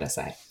I trying to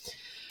say?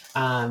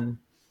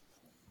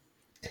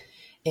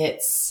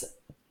 It's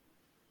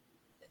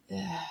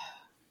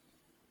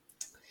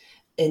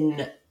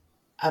in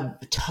a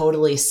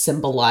totally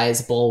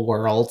symbolizable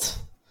world.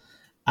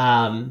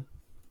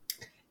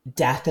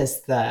 Death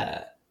is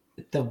the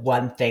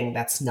one thing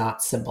that's not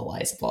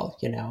symbolizable,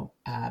 you know,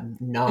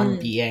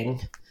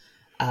 non-being,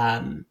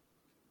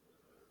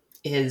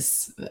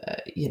 is,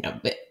 you know,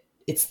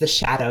 it's the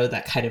shadow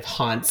that kind of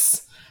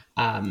haunts,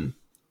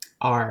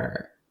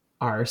 our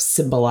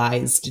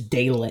symbolized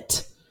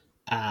daylit,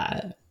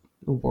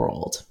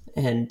 world.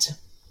 And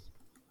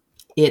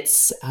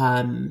it's,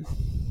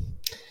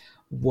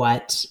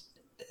 what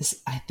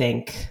I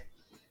think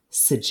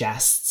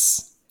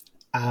suggests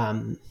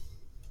the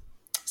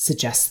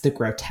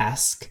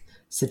grotesque,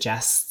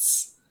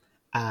 suggests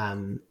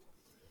the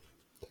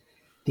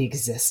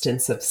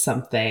existence of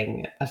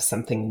something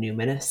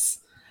numinous,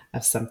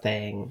 of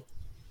something,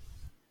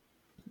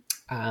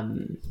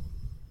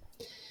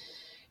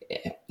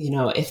 you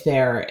know, if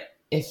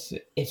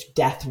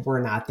death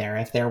were not there,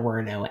 if there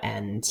were no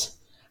end,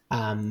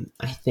 I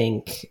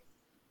think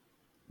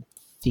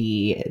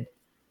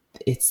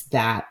it's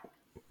that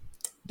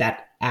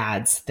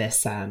adds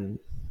this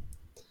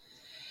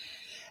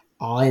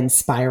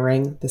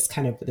awe-inspiring,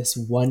 this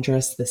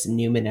wondrous, this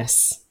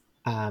numinous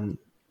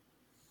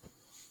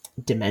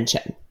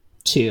dimension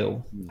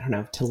to, I don't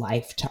know, to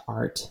life, to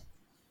art.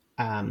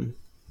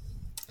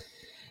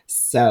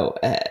 So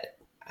I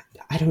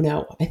don't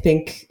know. I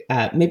think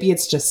maybe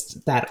it's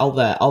just that all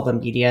the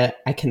media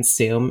I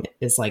consume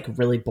is like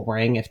really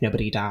boring if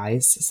nobody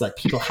dies. It's like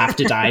people have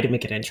to die to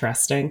make it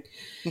interesting.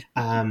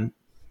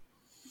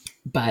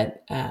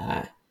 But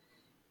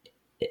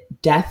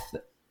death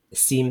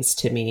seems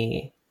to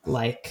me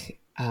like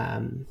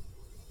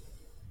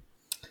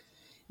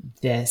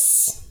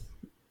this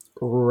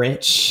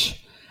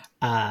rich,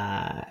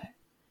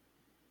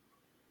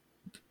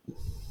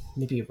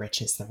 maybe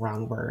rich is the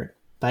wrong word,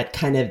 but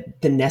kind of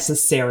the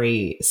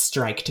necessary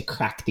strike to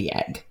crack the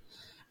egg,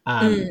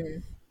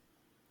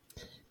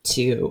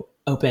 to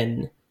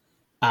open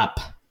up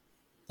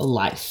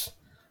life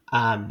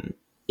in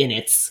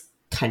its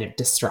kind of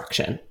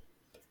destruction,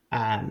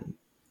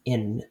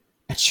 in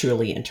a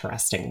truly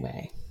interesting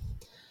way.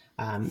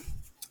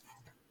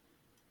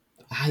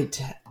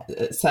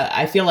 So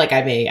I feel like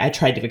I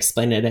tried to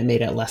explain it and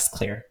made it less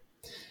clear,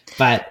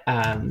 but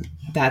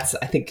that's,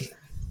 I think,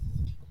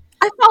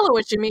 I follow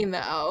what you mean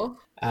though.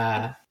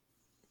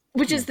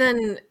 Which is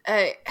then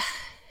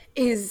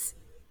is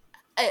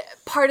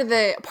part of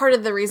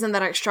the reason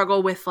that I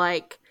struggle with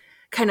like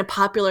kind of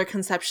popular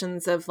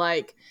conceptions of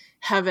like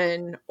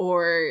heaven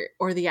or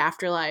the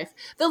afterlife.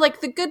 Though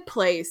like The Good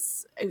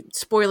Place,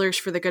 spoilers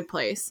for The Good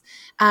Place,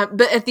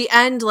 but at the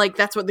end, like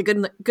that's what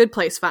the good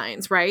place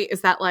finds, right?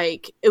 Is that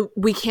like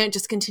we can't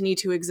just continue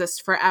to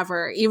exist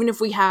forever, even if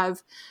we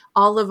have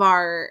all of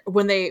our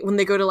when they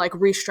go to like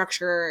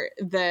restructure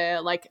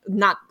the like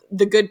not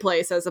the good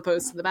place as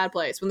opposed to the bad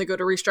place, when they go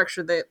to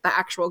restructure the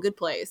actual good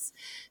place,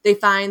 they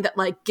find that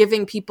like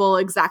giving people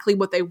exactly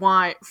what they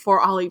want for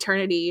all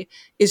eternity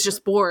is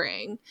just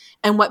boring.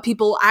 And what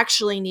people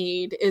actually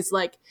need is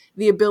like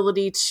the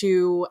ability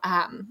to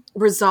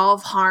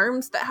resolve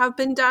harms that have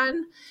been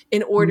done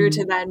in order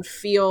to then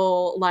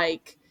feel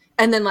like,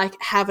 and then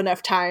like have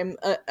enough time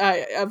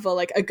of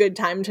like a good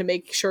time to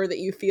make sure that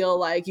you feel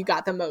like you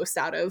got the most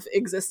out of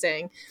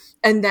existing.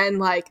 And then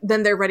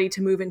they're ready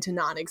to move into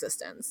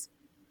non-existence.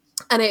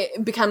 And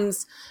it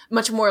becomes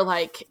much more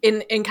like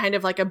in kind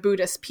of like a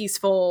Buddhist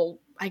peaceful,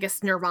 I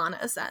guess,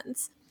 nirvana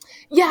sense.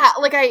 Yeah.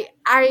 Like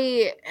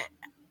I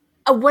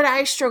what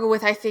I struggle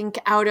with, I think,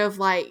 out of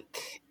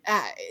like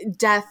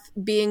death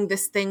being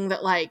this thing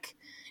that like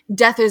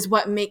death is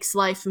what makes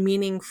life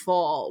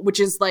meaningful, which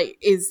is like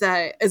is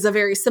a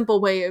very simple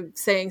way of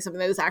saying something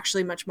that is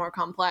actually much more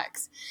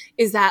complex,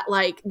 is that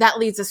like that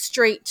leads us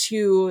straight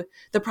to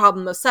the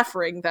problem of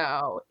suffering,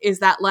 though, is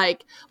that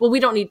like, well,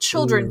 we don't need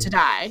children to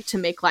die to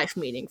make life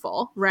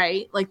meaningful,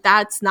 right? Like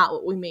that's not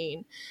what we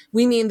mean.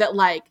 We mean that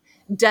like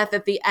death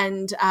at the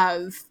end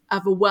of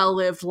a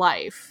well-lived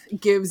life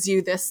gives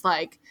you this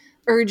like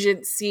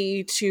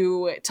urgency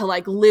to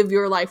like live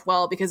your life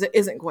well, because it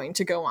isn't going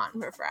to go on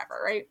for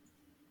forever, right?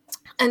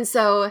 And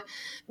so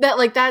that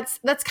like that's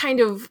kind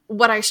of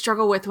what I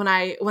struggle with when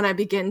I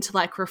begin to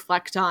like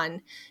reflect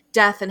on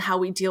death and how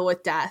we deal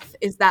with death,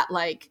 is that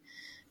like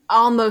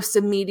almost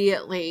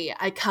immediately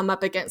I come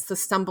up against the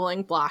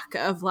stumbling block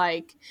of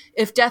like,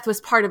 if death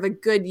was part of a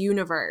good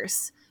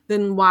universe,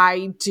 then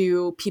why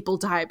do people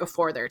die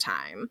before their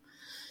time?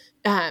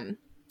 And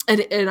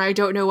I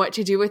don't know what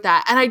to do with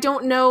that. And I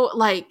don't know,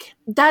 like,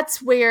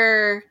 that's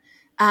where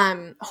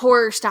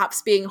horror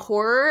stops being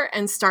horror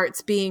and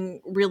starts being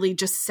really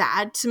just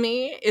sad to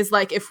me, is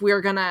like, if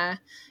we're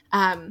gonna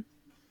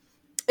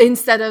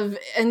instead of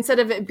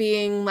it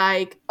being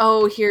like,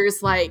 oh,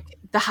 here's like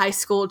the high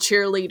school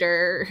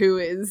cheerleader who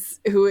is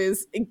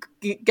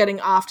getting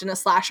offed in a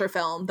slasher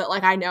film, that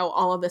like I know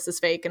all of this is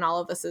fake and all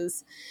of this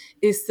is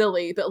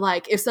silly, but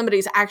like if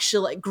somebody's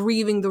actually like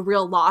grieving the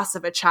real loss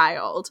of a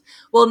child,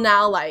 well,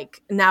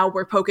 now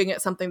we're poking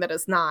at something that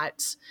is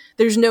not,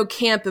 there's no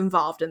camp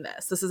involved in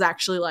this. This is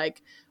actually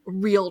like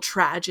real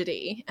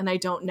tragedy. And I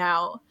don't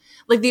know,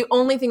 like the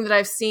only thing that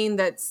I've seen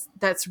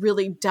that's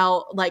really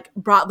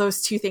brought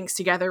those two things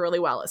together really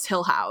well is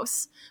Hill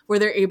House, where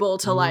they're able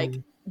to like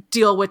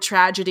deal with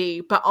tragedy,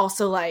 but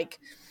also like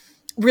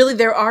really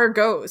there are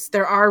ghosts,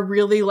 there are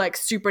really like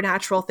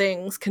supernatural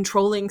things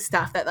controlling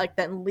stuff that like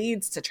then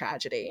leads to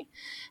tragedy.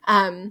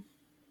 But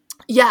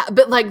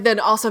like then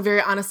also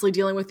very honestly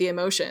dealing with the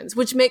emotions,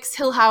 which makes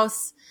Hill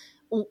House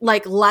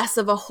like less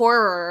of a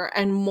horror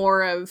and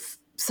more of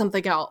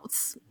something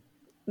else.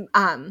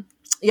 I don't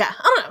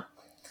know.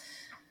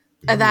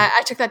 That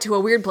I took that to a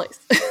weird place.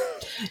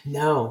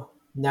 No,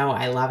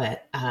 I love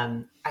it.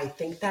 I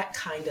think that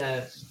kind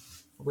of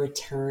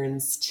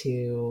returns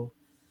to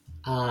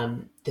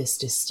this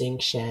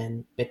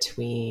distinction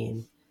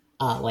between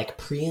like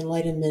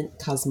pre-Enlightenment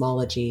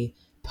cosmology,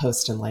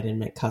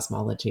 post-Enlightenment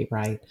cosmology,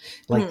 right?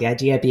 Like the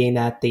idea being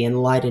that the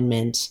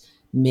Enlightenment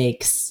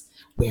makes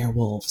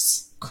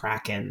werewolves,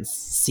 krakens,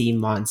 sea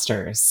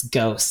monsters,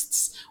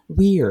 ghosts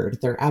weird,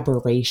 they're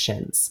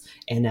aberrations,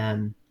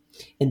 and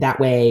in that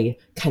way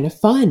kind of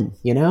fun,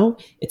 you know?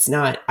 It's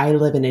not, I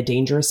live in a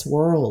dangerous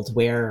world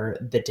where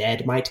the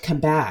dead might come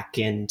back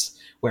and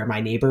where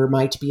my neighbor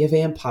might be a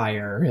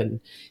vampire. And,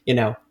 you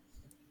know,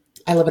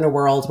 I live in a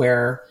world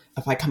where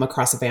if I come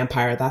across a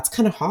vampire, that's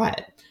kind of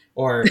hot.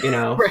 Or, you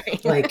know,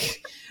 right.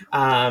 Like,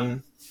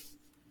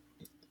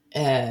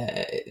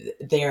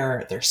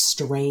 they're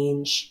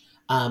strange,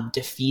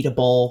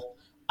 defeatable,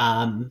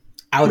 out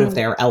of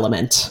their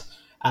element.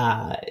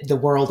 The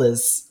world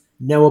is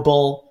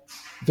knowable,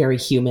 very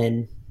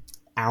human,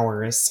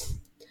 ours.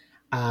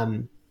 But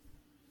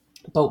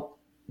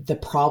the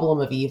problem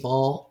of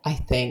evil, I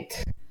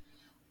think,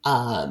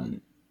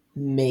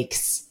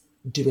 makes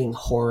doing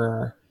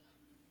horror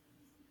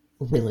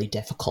really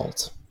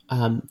difficult,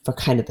 for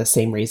kind of the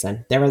same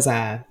reason.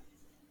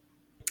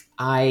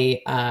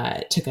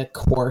 I took a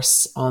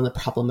course on the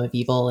problem of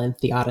evil and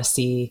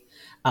theodicy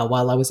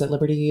while I was at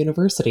Liberty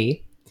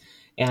University.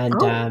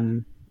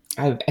 And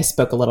I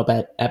spoke a little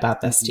bit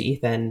about this to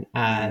Ethan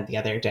the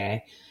other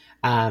day.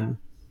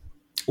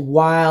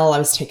 While I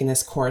was taking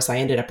this course, I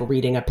ended up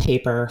reading a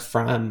paper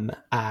from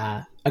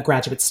a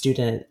graduate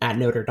student at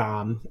Notre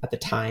Dame at the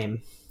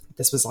time.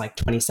 This was like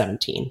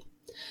 2017.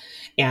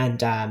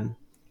 And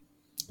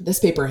this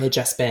paper had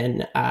just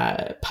been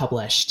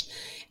published.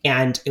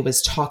 And it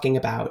was talking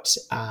about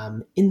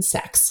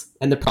insects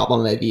and the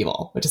problem of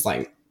evil, which is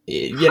like,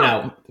 you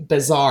know,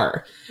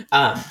 bizarre.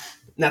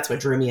 That's what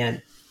drew me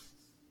in.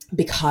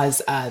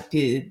 because where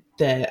to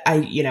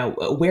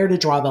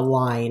draw the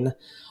line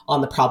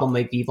on the problem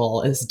of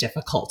evil is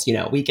difficult.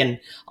 We can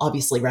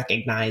obviously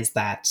recognize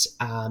that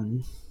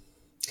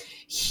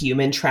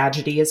human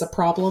tragedy is a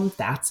problem.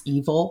 That's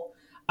evil.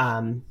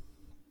 Bad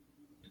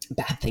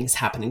things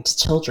happening to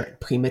children,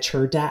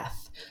 premature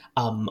death,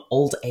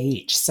 old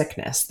age,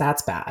 sickness,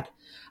 that's bad.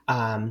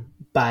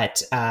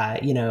 But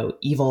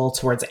evil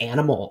towards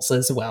animals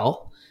as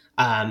well.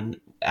 The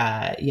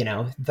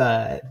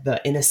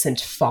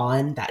innocent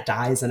fawn that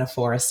dies in a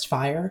forest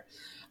fire,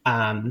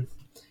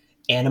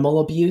 animal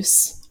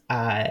abuse,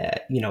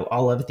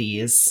 all of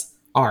these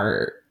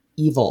are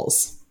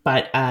evils.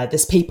 But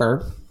this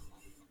paper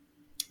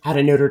out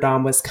of Notre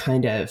Dame was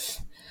kind of,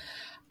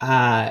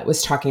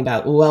 was talking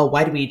about, well,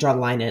 why do we draw the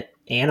line at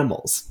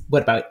animals?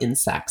 What about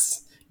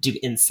insects? Do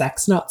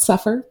insects not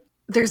suffer?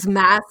 There's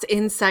mass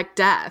insect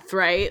death,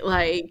 right?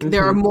 Like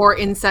there are more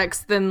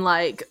insects than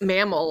like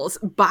mammals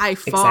by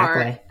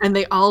far, Exactly. and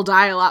they all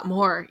die a lot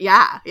more.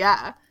 Yeah.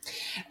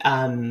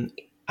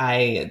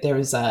 There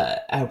was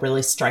a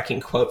really striking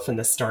quote from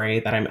the story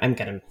that I'm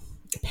going to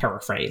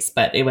paraphrase,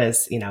 but it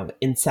was,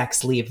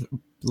 insects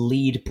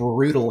lead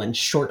brutal and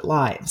short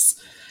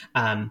lives.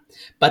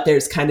 But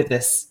there's kind of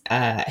this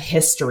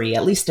history,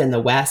 at least in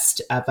the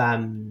West, of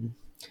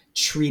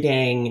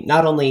treating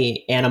not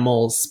only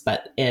animals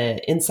but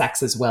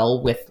insects as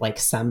well with like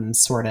some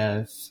sort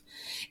of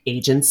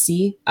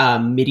agency.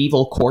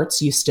 Medieval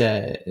courts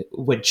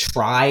would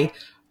try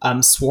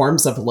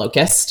swarms of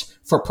locusts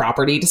for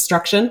property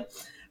destruction.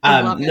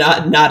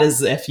 Not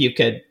as if you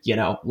could,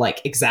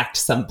 exact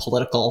some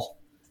political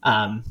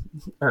some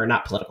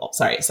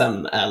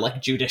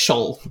like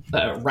judicial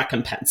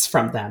recompense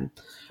from them.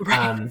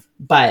 Right.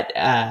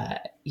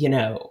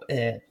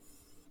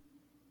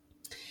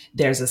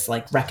 There's this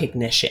like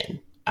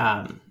recognition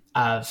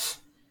of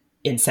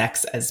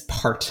insects as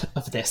part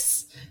of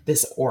this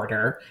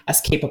order,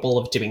 as capable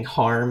of doing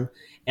harm,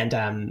 and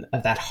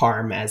of that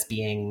harm as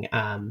being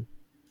the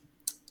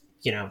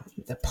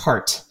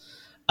part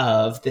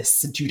of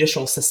this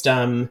judicial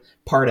system,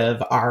 part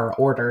of our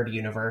ordered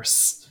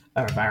universe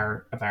of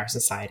our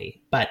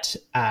society. But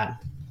the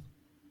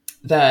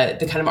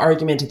kind of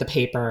argument of the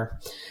paper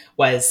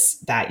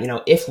was that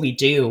if we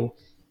do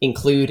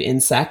include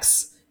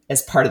insects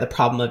as part of the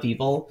problem of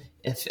evil,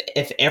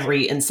 if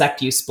every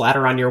insect you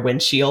splatter on your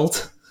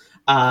windshield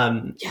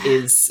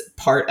is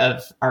part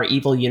of our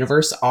evil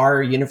universe,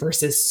 our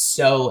universe is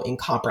so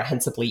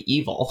incomprehensibly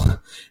evil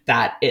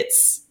that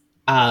it's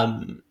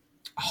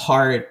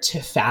hard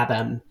to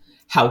fathom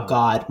how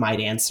God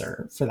might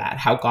answer for that,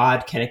 how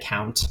God can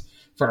account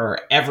for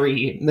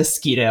every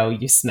mosquito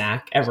you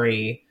smack,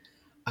 every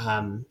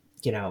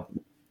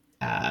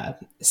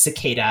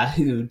cicada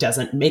who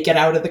doesn't make it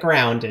out of the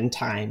ground in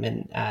time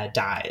and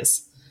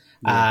dies.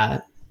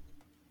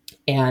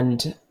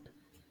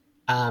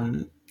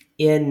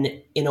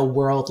 In a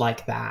world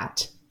like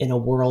that, in a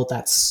world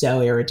that's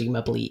so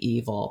irredeemably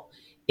evil,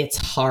 it's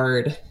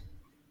hard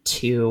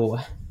to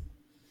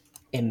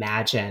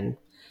imagine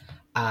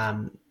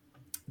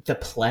the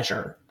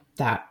pleasure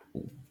that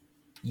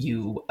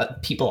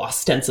people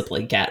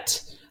ostensibly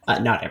get,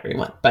 not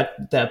everyone, but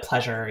the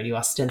pleasure you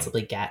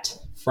ostensibly get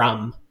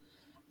from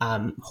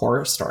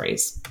horror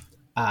stories,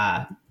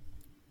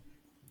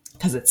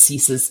 because it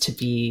ceases to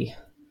be,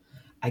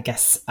 I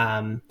guess,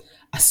 a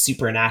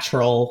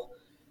supernatural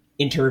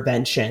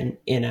intervention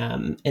in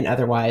an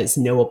otherwise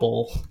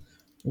knowable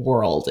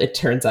world. It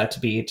turns out to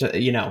be,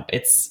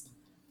 it's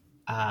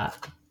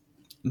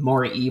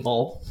more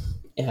evil,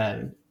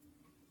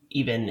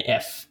 even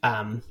if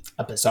a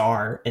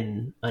bizarre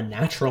and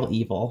unnatural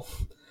evil,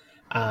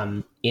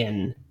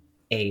 in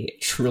a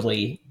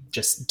truly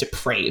just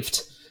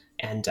depraved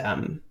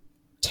and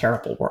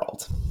terrible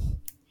world.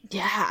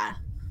 Yeah.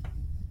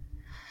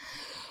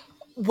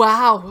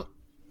 Wow.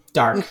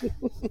 Dark.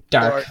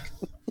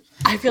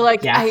 I feel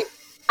like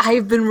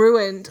I've been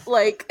ruined.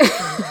 Like,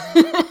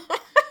 because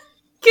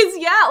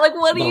like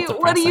what do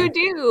you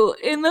do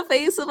in the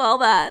face of all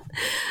that?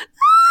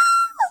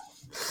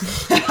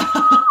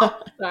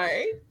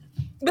 Sorry.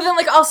 But then,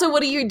 like, also,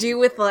 what do you do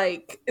with,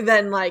 like,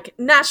 then, like,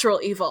 natural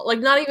evil? Like,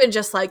 not even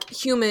just, like,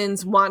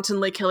 humans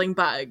wantonly killing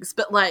bugs,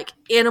 but, like,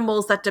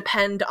 animals that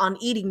depend on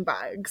eating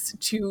bugs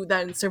to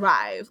then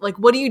survive. Like,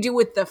 what do you do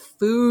with the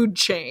food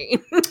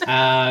chain?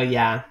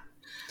 Yeah.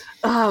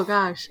 Oh,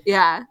 gosh.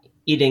 Yeah.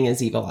 Eating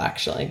is evil,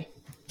 actually.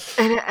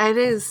 It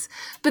is.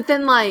 But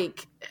then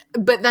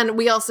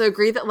we also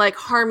agree that, like,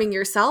 harming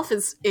yourself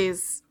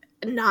is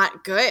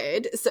not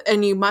good,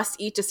 and you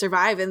must eat to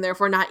survive, and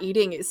therefore not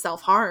eating is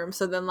self-harm.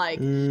 So then, like,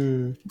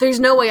 there's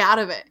no way out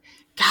of it.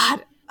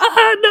 God,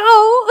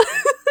 no.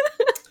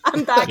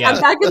 I'm back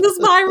in the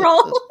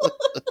spiral.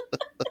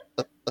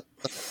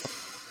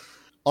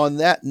 On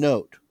that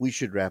note, we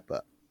should wrap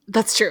up.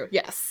 That's true.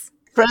 Yes.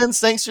 Friends,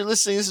 thanks for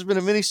listening. This has been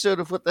a mini-sode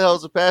of What the Hell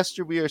is a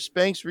Pastor? We are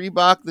Spanx,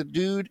 Reebok, the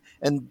Dude,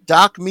 and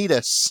Doc Meet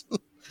Us.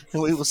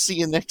 And we will see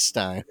you next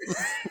time.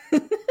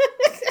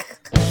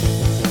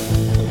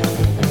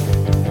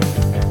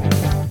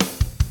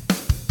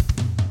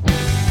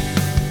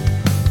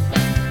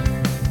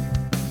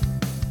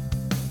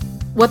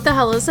 What the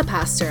Hell is a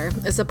Pastor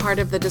is a part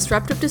of the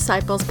Disruptive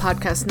Disciples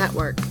podcast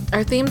network.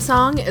 Our theme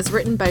song is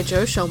written by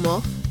Joe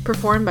Schomolf,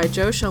 performed by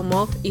Joe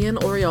Schomolf, Ian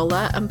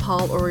Oriola, and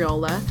Paul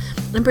Oriola,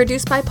 and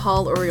produced by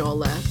Paul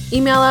Oriola.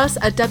 Email us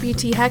at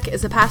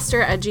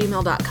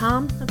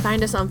wtheckisapastor@gmail.com.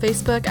 Find us on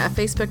Facebook at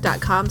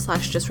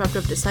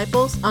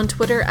facebook.com/disruptivedisciples, on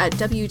Twitter at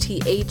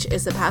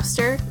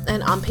WTHisapastor,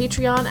 and on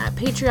Patreon at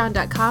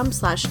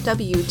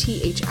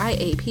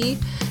patreon.com/WTHIAP,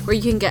 where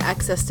you can get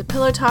access to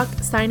Pillow Talk,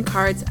 signed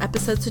cards,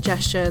 episode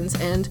suggestions,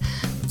 and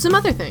some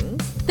other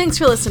things. Thanks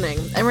for listening.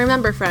 And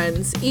remember,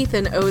 friends,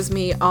 Ethan owes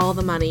me all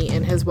the money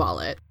in his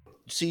wallet.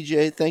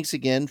 CJ, thanks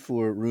again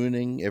for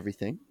ruining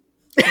everything.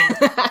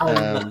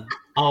 I'm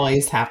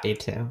always happy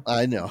to.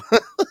 I know.